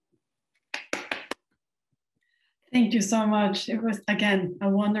 Thank you so much. It was, again, a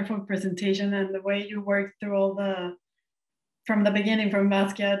wonderful presentation, and the way you worked through all from the beginning, from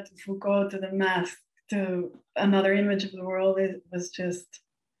Basquiat to Foucault to the mask to another image of the world, it was just,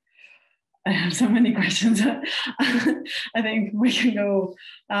 I have so many questions. I think we can go,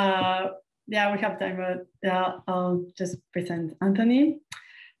 yeah, we have time, but yeah, I'll just present Anthony.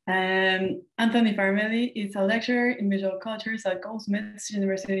 Anthony Faramelli is a lecturer in visual cultures at Goldsmiths,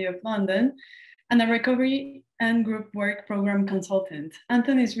 University of London, and a recovery and group work program consultant.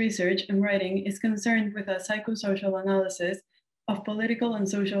 Anthony's research and writing is concerned with a psychosocial analysis of political and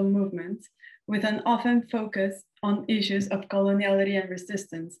social movements, with an often focus on issues of coloniality and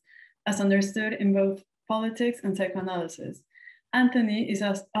resistance, as understood in both politics and psychoanalysis. Anthony is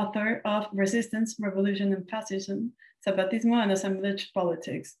an author of Resistance, Revolution, and Fascism, Zapatismo and Assemblage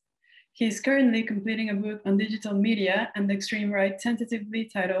Politics. He is currently completing a book on digital media and the extreme right, tentatively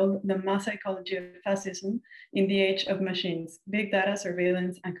titled The Mass Psychology of Fascism in the Age of Machines, Big Data,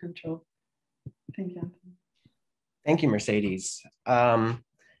 Surveillance, and Control. Thank you, Anthony. Thank you, Mercedes.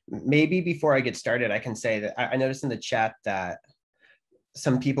 Maybe before I get started, I can say that I noticed in the chat that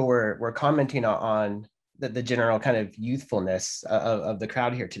some people were commenting on the general kind of youthfulness of the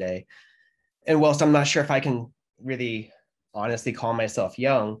crowd here today. And whilst I'm not sure if I can really honestly call myself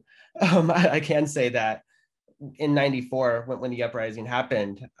young, I can say that in '94, when the uprising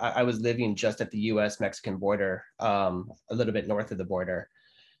happened, I was living just at the US-Mexican border, a little bit north of the border.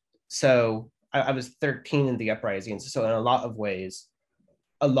 So I was 13 in the uprising. So in a lot of ways,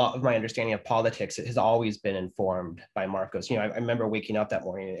 a lot of my understanding of politics has always been informed by Marcos. You know, I remember waking up that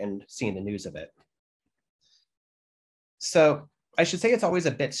morning and seeing the news of it. So I should say it's always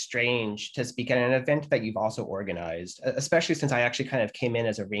a bit strange to speak at an event that you've also organized, especially since I actually kind of came in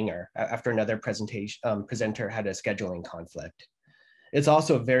as a ringer after another presenter had a scheduling conflict. It's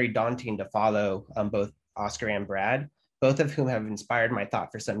also very daunting to follow both Oscar and Brad, both of whom have inspired my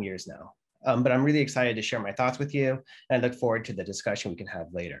thought for some years now. But I'm really excited to share my thoughts with you, and I look forward to the discussion we can have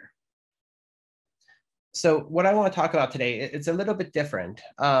later. So what I want to talk about today, it's a little bit different.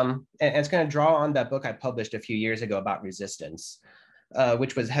 And it's going to draw on that book I published a few years ago about resistance,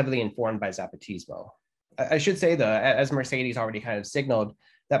 which was heavily informed by Zapatismo. I should say, though, as Mercedes already kind of signaled,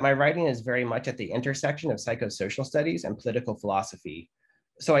 that my writing is very much at the intersection of psychosocial studies and political philosophy.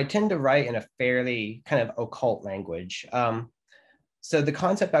 So I tend to write in a fairly kind of occult language. So the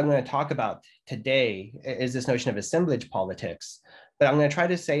concept I'm going to talk about today is this notion of assemblage politics, but I'm going to try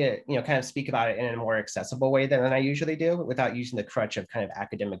to say it, kind of speak about it in a more accessible way than I usually do, without using the crutch of kind of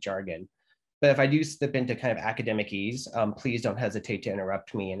academic jargon. But if I do slip into kind of academic ease, please don't hesitate to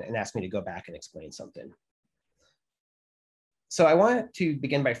interrupt me and ask me to go back and explain something. So I wanted to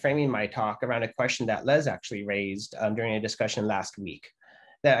begin by framing my talk around a question that Les actually raised during a discussion last week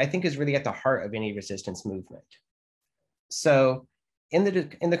that I think is really at the heart of any resistance movement. So in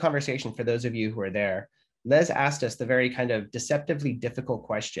the conversation, for those of you who are there, Les asked us the very kind of deceptively difficult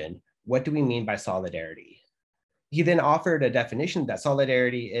question, what do we mean by solidarity? He then offered a definition that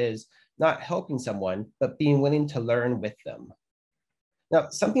solidarity is not helping someone, but being willing to learn with them. Now,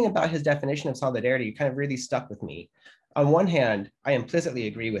 something about his definition of solidarity kind of really stuck with me. On one hand, I implicitly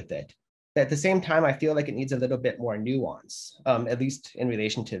agree with it, but at the same time, I feel like it needs a little bit more nuance, at least in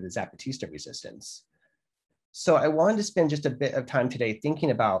relation to the Zapatista resistance. So I wanted to spend just a bit of time today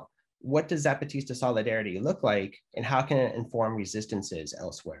thinking about what does Zapatista solidarity look like and how can it inform resistances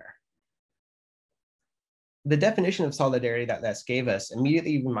elsewhere? The definition of solidarity that Les gave us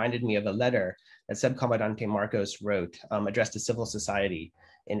immediately reminded me of a letter that Subcomandante Marcos wrote addressed to civil society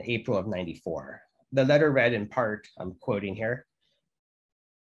in April of '94. The letter read in part, I'm quoting here,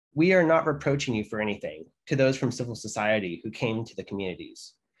 "We are not reproaching you for anything to those from civil society who came to the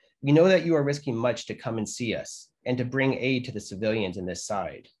communities. We know that you are risking much to come and see us and to bring aid to the civilians in this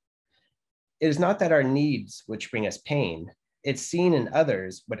side. It is not that our needs which bring us pain, it's seeing in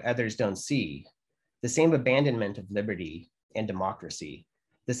others what others don't see, the same abandonment of liberty and democracy,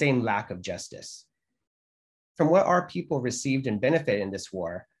 the same lack of justice. From what our people received and benefit in this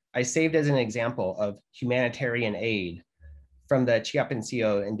war, I saved as an example of humanitarian aid from the Chiapas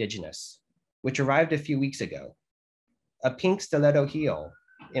indigenous, which arrived a few weeks ago. A pink stiletto heel,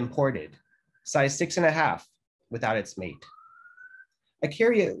 imported, size 6.5, without its mate. I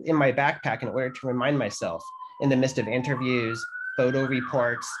carry it in my backpack in order to remind myself, in the midst of interviews, photo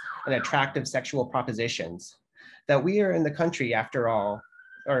reports, and attractive sexual propositions, that we are in the country after all,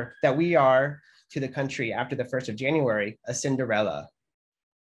 or that we are to the country after the 1st of January, a Cinderella.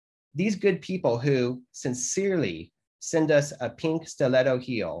 These good people who sincerely send us a pink stiletto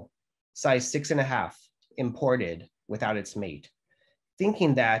heel, size 6.5, imported without its mate,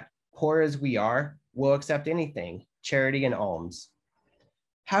 thinking that, poor as we are, we'll accept anything, charity and alms.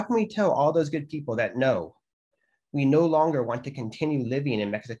 How can we tell all those good people that no, we no longer want to continue living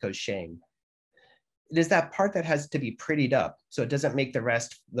in Mexico's shame? It is that part that has to be prettied up so it doesn't make the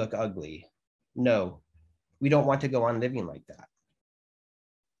rest look ugly. No, we don't want to go on living like that.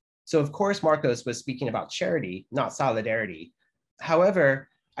 So of course, Marcos was speaking about charity, not solidarity. However,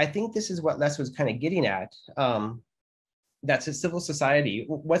 I think this is what Les was kind of getting at. That's a civil society,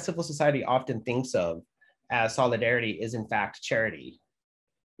 what civil society often thinks of as solidarity is in fact charity.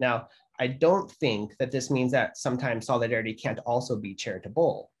 Now, I don't think that this means that sometimes solidarity can't also be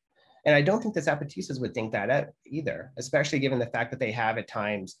charitable. And I don't think the Zapatistas would think that either, especially given the fact that they have at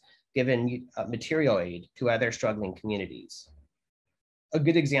times given material aid to other struggling communities. A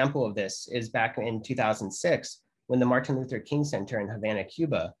good example of this is back in 2006, when the Martin Luther King Center in Havana,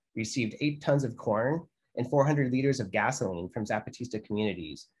 Cuba, received 8 tons of corn and 400 liters of gasoline from Zapatista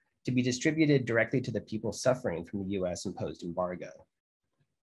communities to be distributed directly to the people suffering from the US imposed embargo.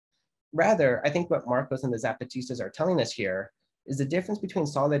 Rather, I think what Marcos and the Zapatistas are telling us here is the difference between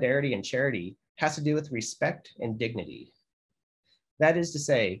solidarity and charity has to do with respect and dignity. That is to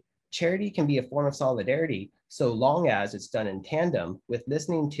say, charity can be a form of solidarity so long as it's done in tandem with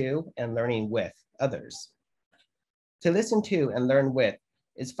listening to and learning with others. To listen to and learn with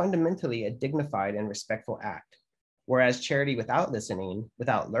is fundamentally a dignified and respectful act, whereas charity without listening,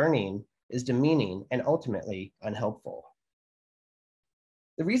 without learning, is demeaning and ultimately unhelpful.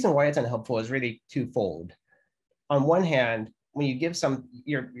 The reason why it's unhelpful is really twofold. On one hand, when you give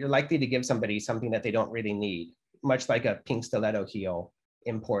you're likely to give somebody something that they don't really need, much like a pink stiletto heel,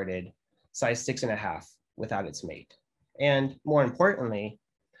 imported, size 6.5, without its mate. And more importantly,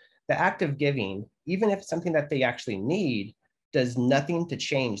 the act of giving, even if it's something that they actually need, does nothing to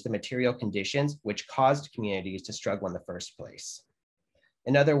change the material conditions which caused communities to struggle in the first place.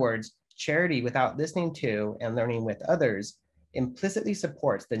 In other words, charity without listening to and learning with others implicitly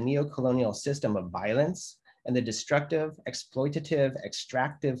supports the neo-colonial system of violence and the destructive, exploitative,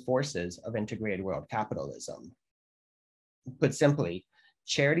 extractive forces of integrated world capitalism. Put simply,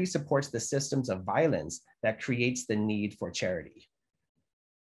 charity supports the systems of violence that creates the need for charity.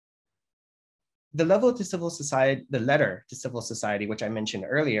 The letter to civil society, which I mentioned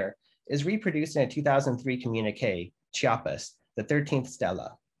earlier, is reproduced in a 2003 communique, Chiapas, the 13th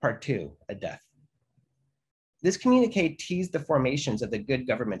Stella, Part 2, A Death. This communique teased the formations of the good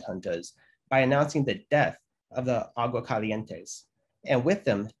government juntas by announcing the death of the Aguacalientes, and with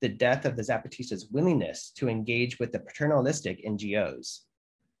them, the death of the Zapatistas' willingness to engage with the paternalistic NGOs.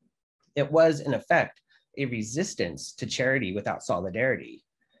 It was, in effect, a resistance to charity without solidarity,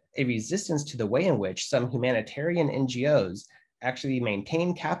 a resistance to the way in which some humanitarian NGOs actually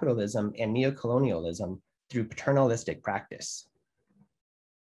maintain capitalism and neocolonialism through paternalistic practice.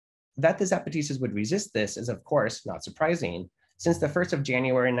 That the Zapatistas would resist this is, of course, not surprising. Since the 1st of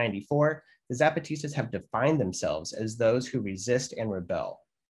January 94, the Zapatistas have defined themselves as those who resist and rebel.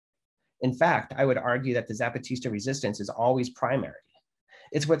 In fact, I would argue that the Zapatista resistance is always primary.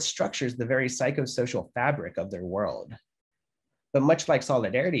 It's what structures the very psychosocial fabric of their world. But much like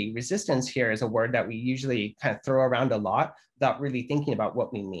solidarity, resistance here is a word that we usually kind of throw around a lot without really thinking about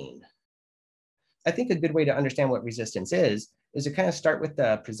what we mean. I think a good way to understand what resistance is to kind of start with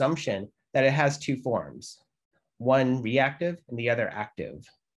the presumption that it has two forms, one reactive and the other active.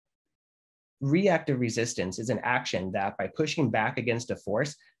 Reactive resistance is an action that, by pushing back against a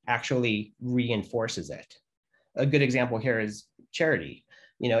force, actually reinforces it. A good example here is charity.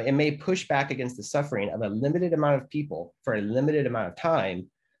 It may push back against the suffering of a limited amount of people for a limited amount of time,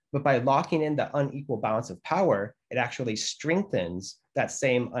 but by locking in the unequal balance of power, it actually strengthens that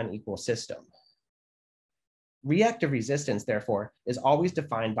same unequal system. Reactive resistance, therefore, is always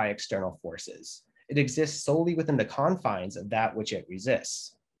defined by external forces. It exists solely within the confines of that which it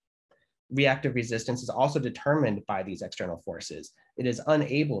resists. Reactive resistance is also determined by these external forces. It is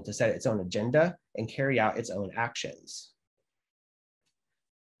unable to set its own agenda and carry out its own actions.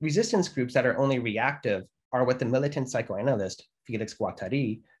 Resistance groups that are only reactive are what the militant psychoanalyst Felix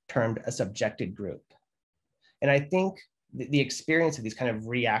Guattari termed a subjected group. And I think the experience of these kind of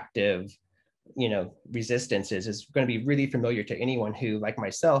reactive resistances is going to be really familiar to anyone who, like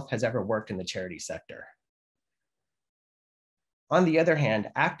myself, has ever worked in the charity sector. On the other hand,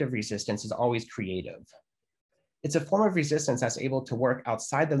 active resistance is always creative. It's a form of resistance that's able to work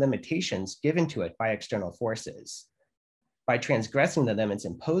outside the limitations given to it by external forces. By transgressing the limits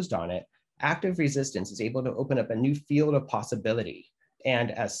imposed on it, active resistance is able to open up a new field of possibility,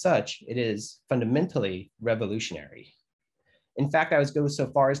 and as such, it is fundamentally revolutionary. In fact, I would go so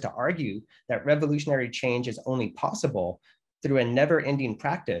far as to argue that revolutionary change is only possible through a never-ending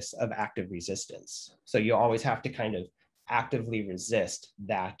practice of active resistance. So you always have to kind of actively resist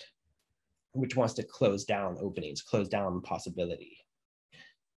that which wants to close down openings, close down possibility.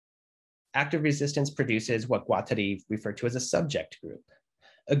 Active resistance produces what Guattari referred to as a subject group,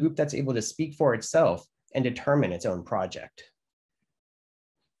 a group that's able to speak for itself and determine its own project.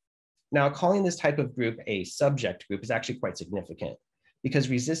 Now, calling this type of group a subject group is actually quite significant because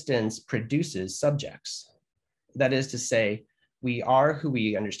resistance produces subjects. That is to say, we are who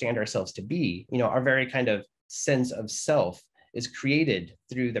we understand ourselves to be. Our very kind of sense of self is created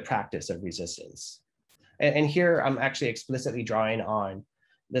through the practice of resistance. And here I'm actually explicitly drawing on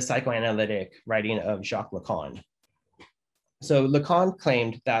the psychoanalytic writing of Jacques Lacan. So Lacan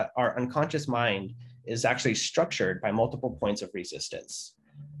claimed that our unconscious mind is actually structured by multiple points of resistance.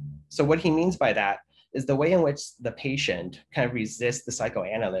 So what he means by that is the way in which the patient kind of resists the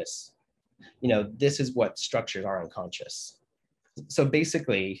psychoanalyst. This is what structures our unconscious. So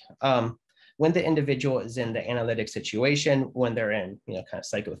basically, when the individual is in the analytic situation, when they're in kind of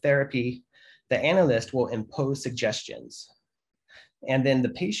psychotherapy, the analyst will impose suggestions. And then the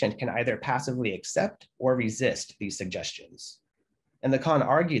patient can either passively accept or resist these suggestions. And Lacan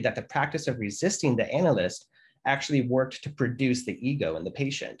argued that the practice of resisting the analyst actually worked to produce the ego in the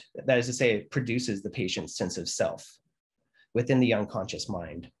patient. That is to say, it produces the patient's sense of self within the unconscious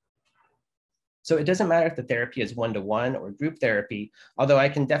mind. So it doesn't matter if the therapy is one-to-one or group therapy, although I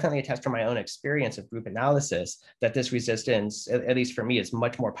can definitely attest from my own experience of group analysis that this resistance, at least for me, is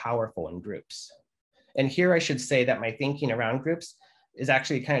much more powerful in groups. And here I should say that my thinking around groups is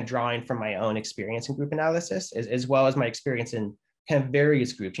actually kind of drawing from my own experience in group analysis, as well as my experience in kind of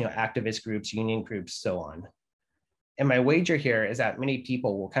various groups, activist groups, union groups, so on. And my wager here is that many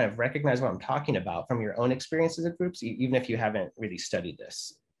people will kind of recognize what I'm talking about from your own experiences of groups, even if you haven't really studied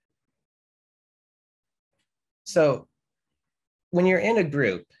this. So when you're in a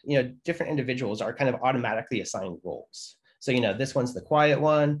group, different individuals are kind of automatically assigned roles. So, this one's the quiet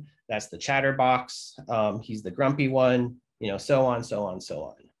one, that's the chatterbox, he's the grumpy one, so on, so on, so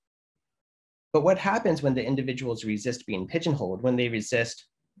on. But what happens when the individuals resist being pigeonholed, when they resist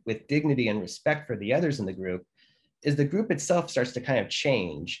with dignity and respect for the others in the group, is the group itself starts to kind of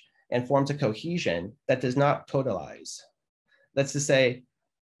change and forms a cohesion that does not totalize. That's to say,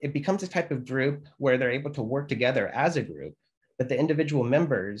 it becomes a type of group where they're able to work together as a group, but the individual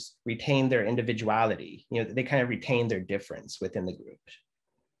members retain their individuality. They kind of retain their difference within the group.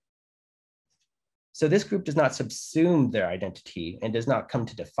 So this group does not subsume their identity and does not come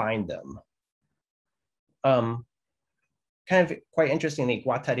to define them. Kind of quite interestingly,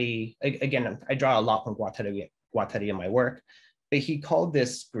 Guattari, again, I draw a lot from Guattari in my work, but he called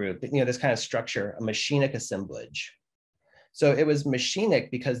this group, this kind of structure, a machinic assemblage. So it was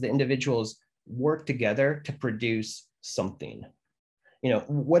machinic because the individuals work together to produce something.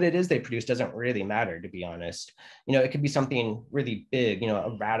 What it is they produce doesn't really matter, to be honest. It could be something really big,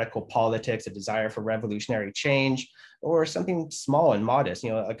 a radical politics, a desire for revolutionary change, or something small and modest,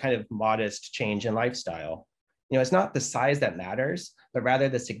 a kind of modest change in lifestyle. It's not the size that matters, but rather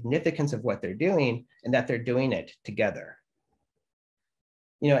the significance of what they're doing and that they're doing it together.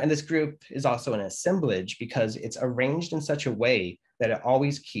 And this group is also an assemblage because it's arranged in such a way that it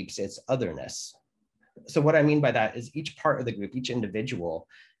always keeps its otherness. So what I mean by that is each part of the group, each individual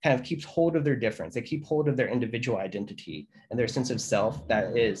kind of keeps hold of their difference. They keep hold of their individual identity and their sense of self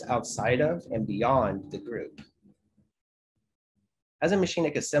that is outside of and beyond the group. As a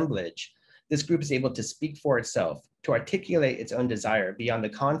machinic assemblage, this group is able to speak for itself, to articulate its own desire beyond the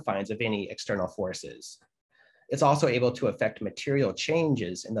confines of any external forces. It's also able to affect material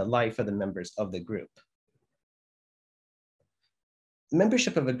changes in the life of the members of the group.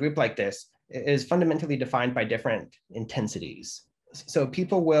 Membership of a group like this is fundamentally defined by different intensities. So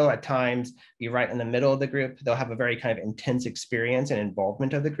people will at times be right in the middle of the group. They'll have a very kind of intense experience and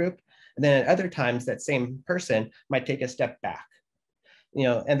involvement of the group. And then at other times, that same person might take a step back,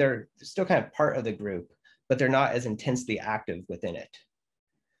 and they're still kind of part of the group, but they're not as intensely active within it.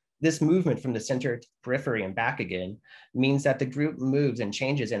 This movement from the center to periphery and back again means that the group moves and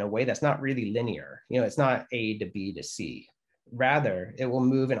changes in a way that's not really linear. It's not A to B to C. Rather, it will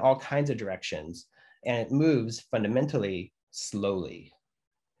move in all kinds of directions, and it moves fundamentally slowly.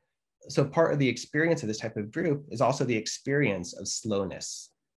 So part of the experience of this type of group is also the experience of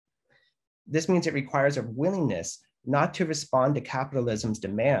slowness. This means it requires a willingness not to respond to capitalism's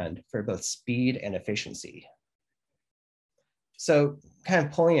demand for both speed and efficiency. So kind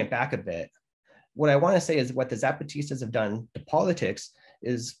of pulling it back a bit, what I want to say is what the Zapatistas have done to politics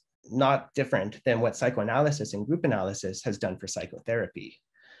is not different than what psychoanalysis and group analysis has done for psychotherapy.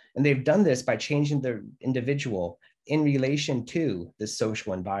 And they've done this by changing the individual in relation to the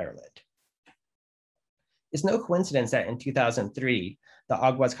social environment. It's no coincidence that in 2003, the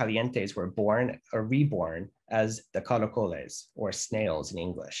Aguas Calientes were born or reborn as the caracoles, or snails in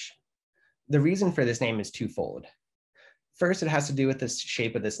English. The reason for this name is twofold. First, it has to do with the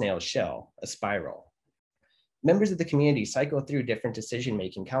shape of the snail's shell, a spiral. Members of the community cycle through different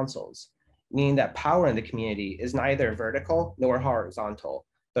decision-making councils, meaning that power in the community is neither vertical nor horizontal,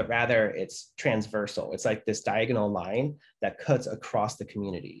 but rather it's transversal. It's like this diagonal line that cuts across the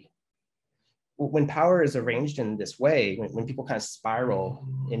community. When power is arranged in this way, when people kind of spiral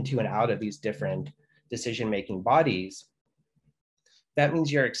into and out of these different decision-making bodies, that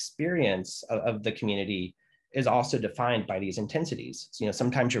means your experience of the community is also defined by these intensities. So,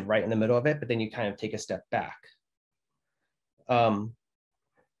 sometimes you're right in the middle of it, but then you kind of take a step back.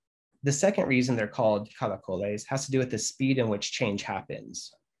 The second reason they're called caracoles has to do with the speed in which change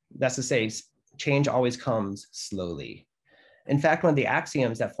happens. That's to say, change always comes slowly. In fact, one of the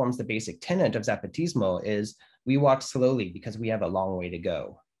axioms that forms the basic tenet of Zapatismo is we walk slowly because we have a long way to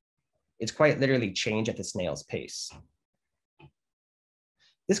go. It's quite literally change at the snail's pace.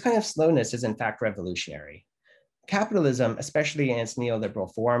 This kind of slowness is in fact revolutionary. Capitalism, especially in its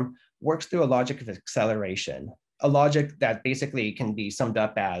neoliberal form, works through a logic of acceleration, a logic that basically can be summed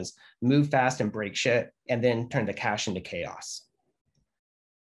up as move fast and break shit, and then turn the cash into chaos.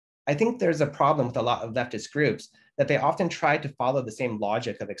 I think there's a problem with a lot of leftist groups that they often try to follow the same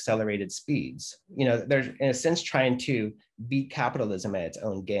logic of accelerated speeds. They're in a sense trying to beat capitalism at its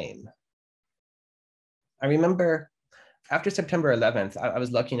own game. I remember after September 11th, I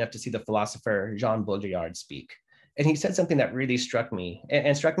was lucky enough to see the philosopher Jean Baudrillard speak. And he said something that really struck me,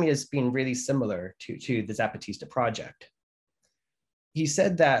 and struck me as being really similar to the Zapatista project. He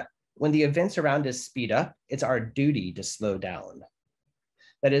said that when the events around us speed up, it's our duty to slow down.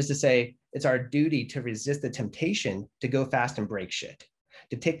 That is to say, it's our duty to resist the temptation to go fast and break shit,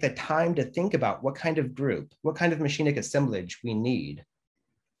 to take the time to think about what kind of group, what kind of machinic assemblage we need.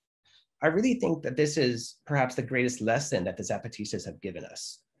 I really think that this is perhaps the greatest lesson that the Zapatistas have given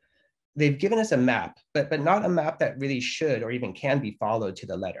us. They've given us a map, but not a map that really should or even can be followed to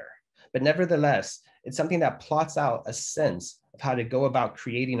the letter. But nevertheless, it's something that plots out a sense of how to go about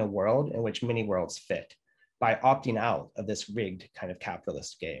creating a world in which many worlds fit by opting out of this rigged kind of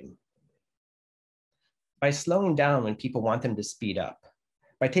capitalist game. By slowing down when people want them to speed up,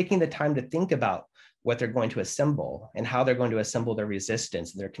 by taking the time to think about what they're going to assemble and how they're going to assemble their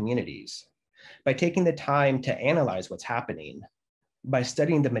resistance in their communities, by taking the time to analyze what's happening, by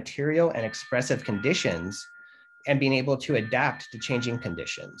studying the material and expressive conditions and being able to adapt to changing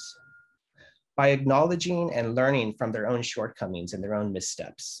conditions, by acknowledging and learning from their own shortcomings and their own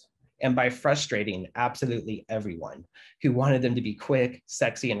missteps, and by frustrating absolutely everyone who wanted them to be quick,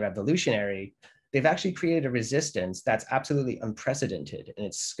 sexy, and revolutionary. They've actually created a resistance that's absolutely unprecedented in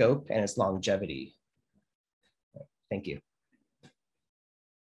its scope and its longevity. Thank you.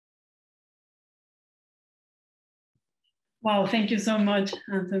 Wow, thank you so much,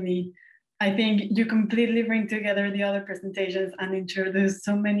 Anthony. I think you completely bring together the other presentations and introduce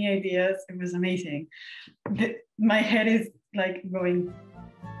so many ideas. It was amazing. My head is like going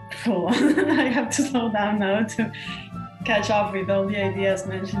full. I have to slow down now to catch up with all the ideas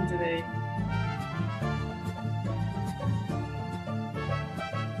mentioned today.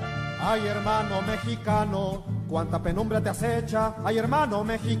 Ay, hermano mexicano, cuánta penumbra te acecha. Ay, hermano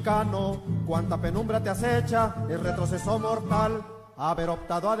mexicano, cuánta penumbra te acecha. El retroceso mortal, haber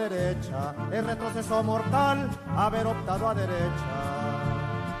optado a derecha. El retroceso mortal, haber optado a derecha.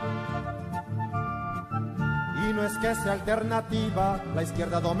 Y no es que sea alternativa la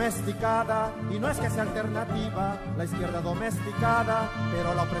izquierda domesticada, y no es que sea alternativa la izquierda domesticada,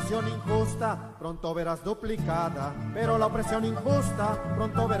 pero la opresión injusta pronto verás duplicada, pero la opresión injusta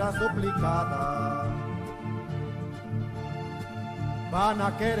pronto verás duplicada. Van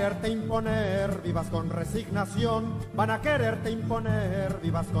a quererte imponer, vivas con resignación. Van a quererte imponer,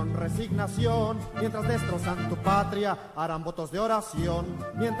 vivas con resignación. Mientras destrozan tu patria, harán votos de oración.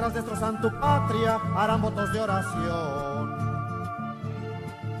 Mientras destrozan tu patria, harán votos de oración.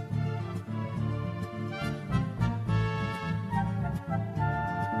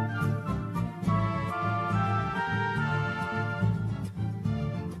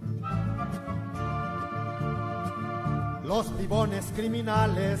 Los pibones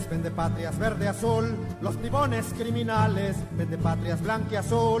criminales vende patrias verde azul. Los pibones criminales vende patrias blanca y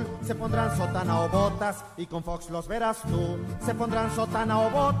azul. Se pondrán sotana o botas y con Fox los verás tú. Se pondrán sotana o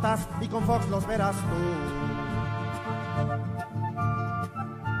botas y con Fox los verás tú.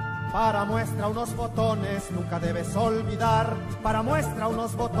 Para muestra unos botones nunca debes olvidar. Para muestra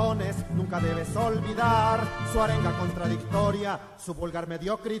unos botones nunca debes olvidar. Su arenga contradictoria, su vulgar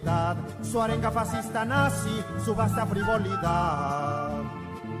mediocridad. Su arenga fascista nazi, su vasta frivolidad.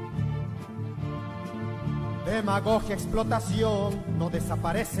 Demagogia, explotación no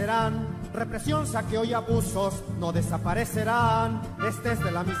desaparecerán. Represión, saqueo y abusos no desaparecerán. Este es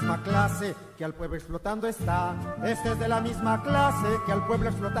de la misma clase que al pueblo explotando está. Este es de la misma clase que al pueblo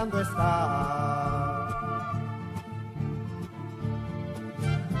explotando está.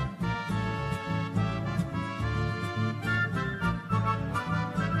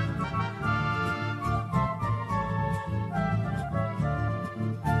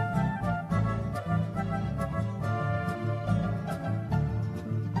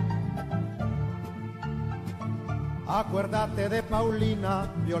 Acuérdate de Paulina,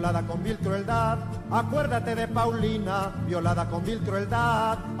 violada con vil crueldad. Acuérdate de Paulina, violada con vil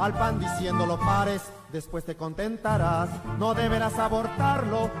crueldad. Al pan diciéndolo pares, después te contentarás. No deberás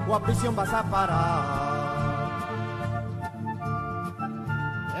abortarlo o a prisión vas a parar.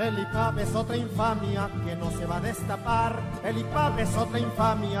 El IPAP es otra infamia que no se va a destapar. El IPAP es otra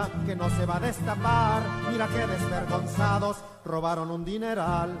infamia que no se va a destapar. Mira que desvergonzados robaron un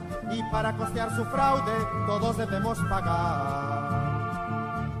dineral y para costear su fraude todos debemos pagar.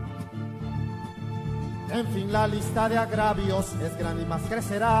 En fin, la lista de agravios es grande y más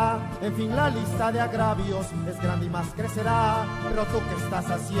crecerá. En fin, la lista de agravios es grande y más crecerá. Pero tú, ¿qué estás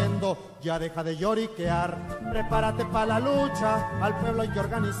haciendo? Ya deja de lloriquear. Prepárate para la lucha, al pueblo hay que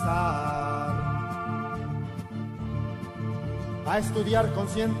organizar. a estudiar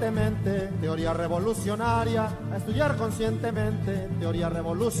conscientemente teoría revolucionaria, a estudiar conscientemente teoría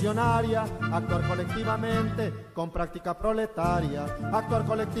revolucionaria, actuar colectivamente con práctica proletaria, actuar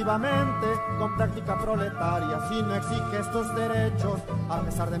colectivamente con práctica proletaria. Si no exiges tus derechos, a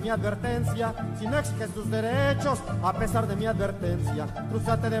pesar de mi advertencia, si no exiges tus derechos, a pesar de mi advertencia,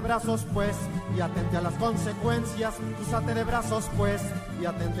 crúzate de brazos pues y atente a las consecuencias, crúzate de brazos pues y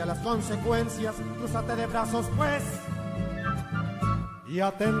atente a las consecuencias, crúzate de brazos pues y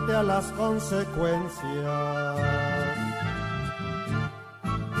atente a las consecuencias.